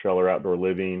at Scheller Outdoor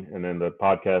Living, and then the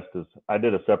podcast is, I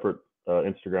did a separate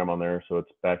Instagram on there, so it's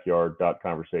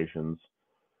backyard.conversations.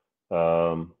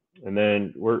 And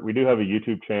then we do have a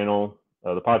YouTube channel.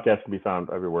 The podcast can be found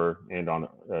everywhere and on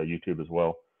YouTube as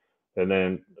well. And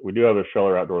then we do have a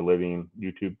Scheller Outdoor Living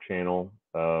YouTube channel.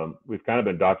 We've kind of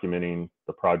been documenting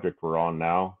the project we're on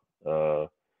now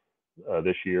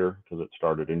this year, because it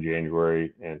started in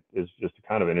January, and it's just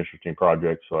kind of an interesting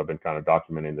project. So I've been kind of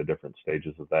documenting the different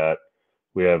stages of that.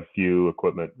 We have few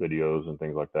equipment videos and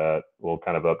things like that. We'll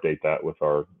kind of update that with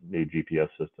our new GPS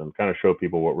system, kind of show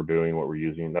people what we're doing, what we're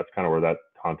using. That's kind of where that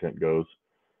content goes.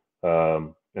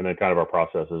 And then kind of our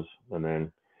processes. And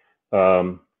then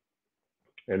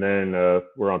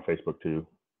we're on Facebook too.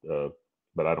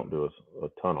 But I don't do a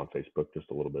ton on Facebook,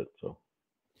 just a little bit. So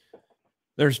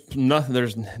there's nothing,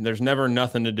 there's never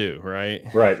nothing to do, right?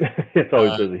 Right. It's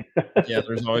always busy. Yeah,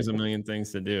 there's always a million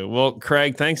things to do. Well,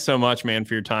 Craig, thanks so much, man,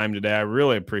 for your time today. I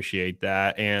really appreciate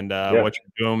that. And what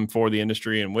you're doing for the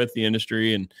industry and with the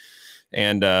industry,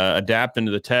 and adapting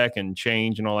to the tech and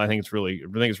change and all. I think it's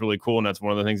really cool. And that's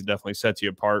one of the things that definitely sets you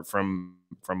apart from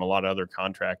a lot of other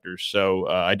contractors. So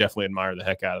I definitely admire the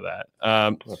heck out of that.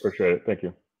 I appreciate it. Thank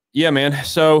you. Yeah, man.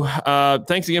 So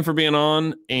thanks again for being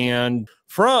on. And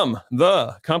from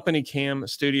the Company Cam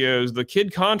Studios, the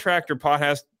Kid Contractor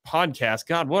podcast.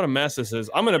 God, what a mess this is.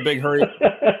 I'm in a big hurry.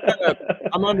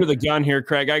 I'm under the gun here,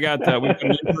 Craig. I got we've got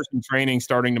in-person training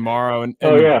starting tomorrow, and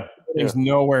it's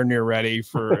nowhere near ready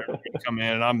for everybody to come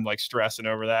in, and I'm like stressing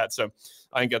over that. So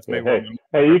I think that's maybe.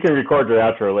 Hey, you can record your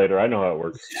outro later. I know how it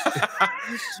works.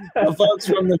 The folks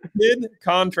from the Kid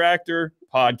Contractor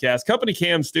podcast, Company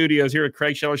Cam Studios here at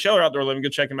Craig Scheller, Scheller Outdoor Living. Go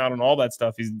check him out on all that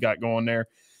stuff he's got going there.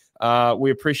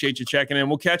 We appreciate you checking in.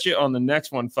 We'll catch you on the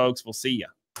next one, folks. We'll see you.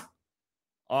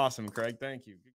 Awesome, Craig. Thank you.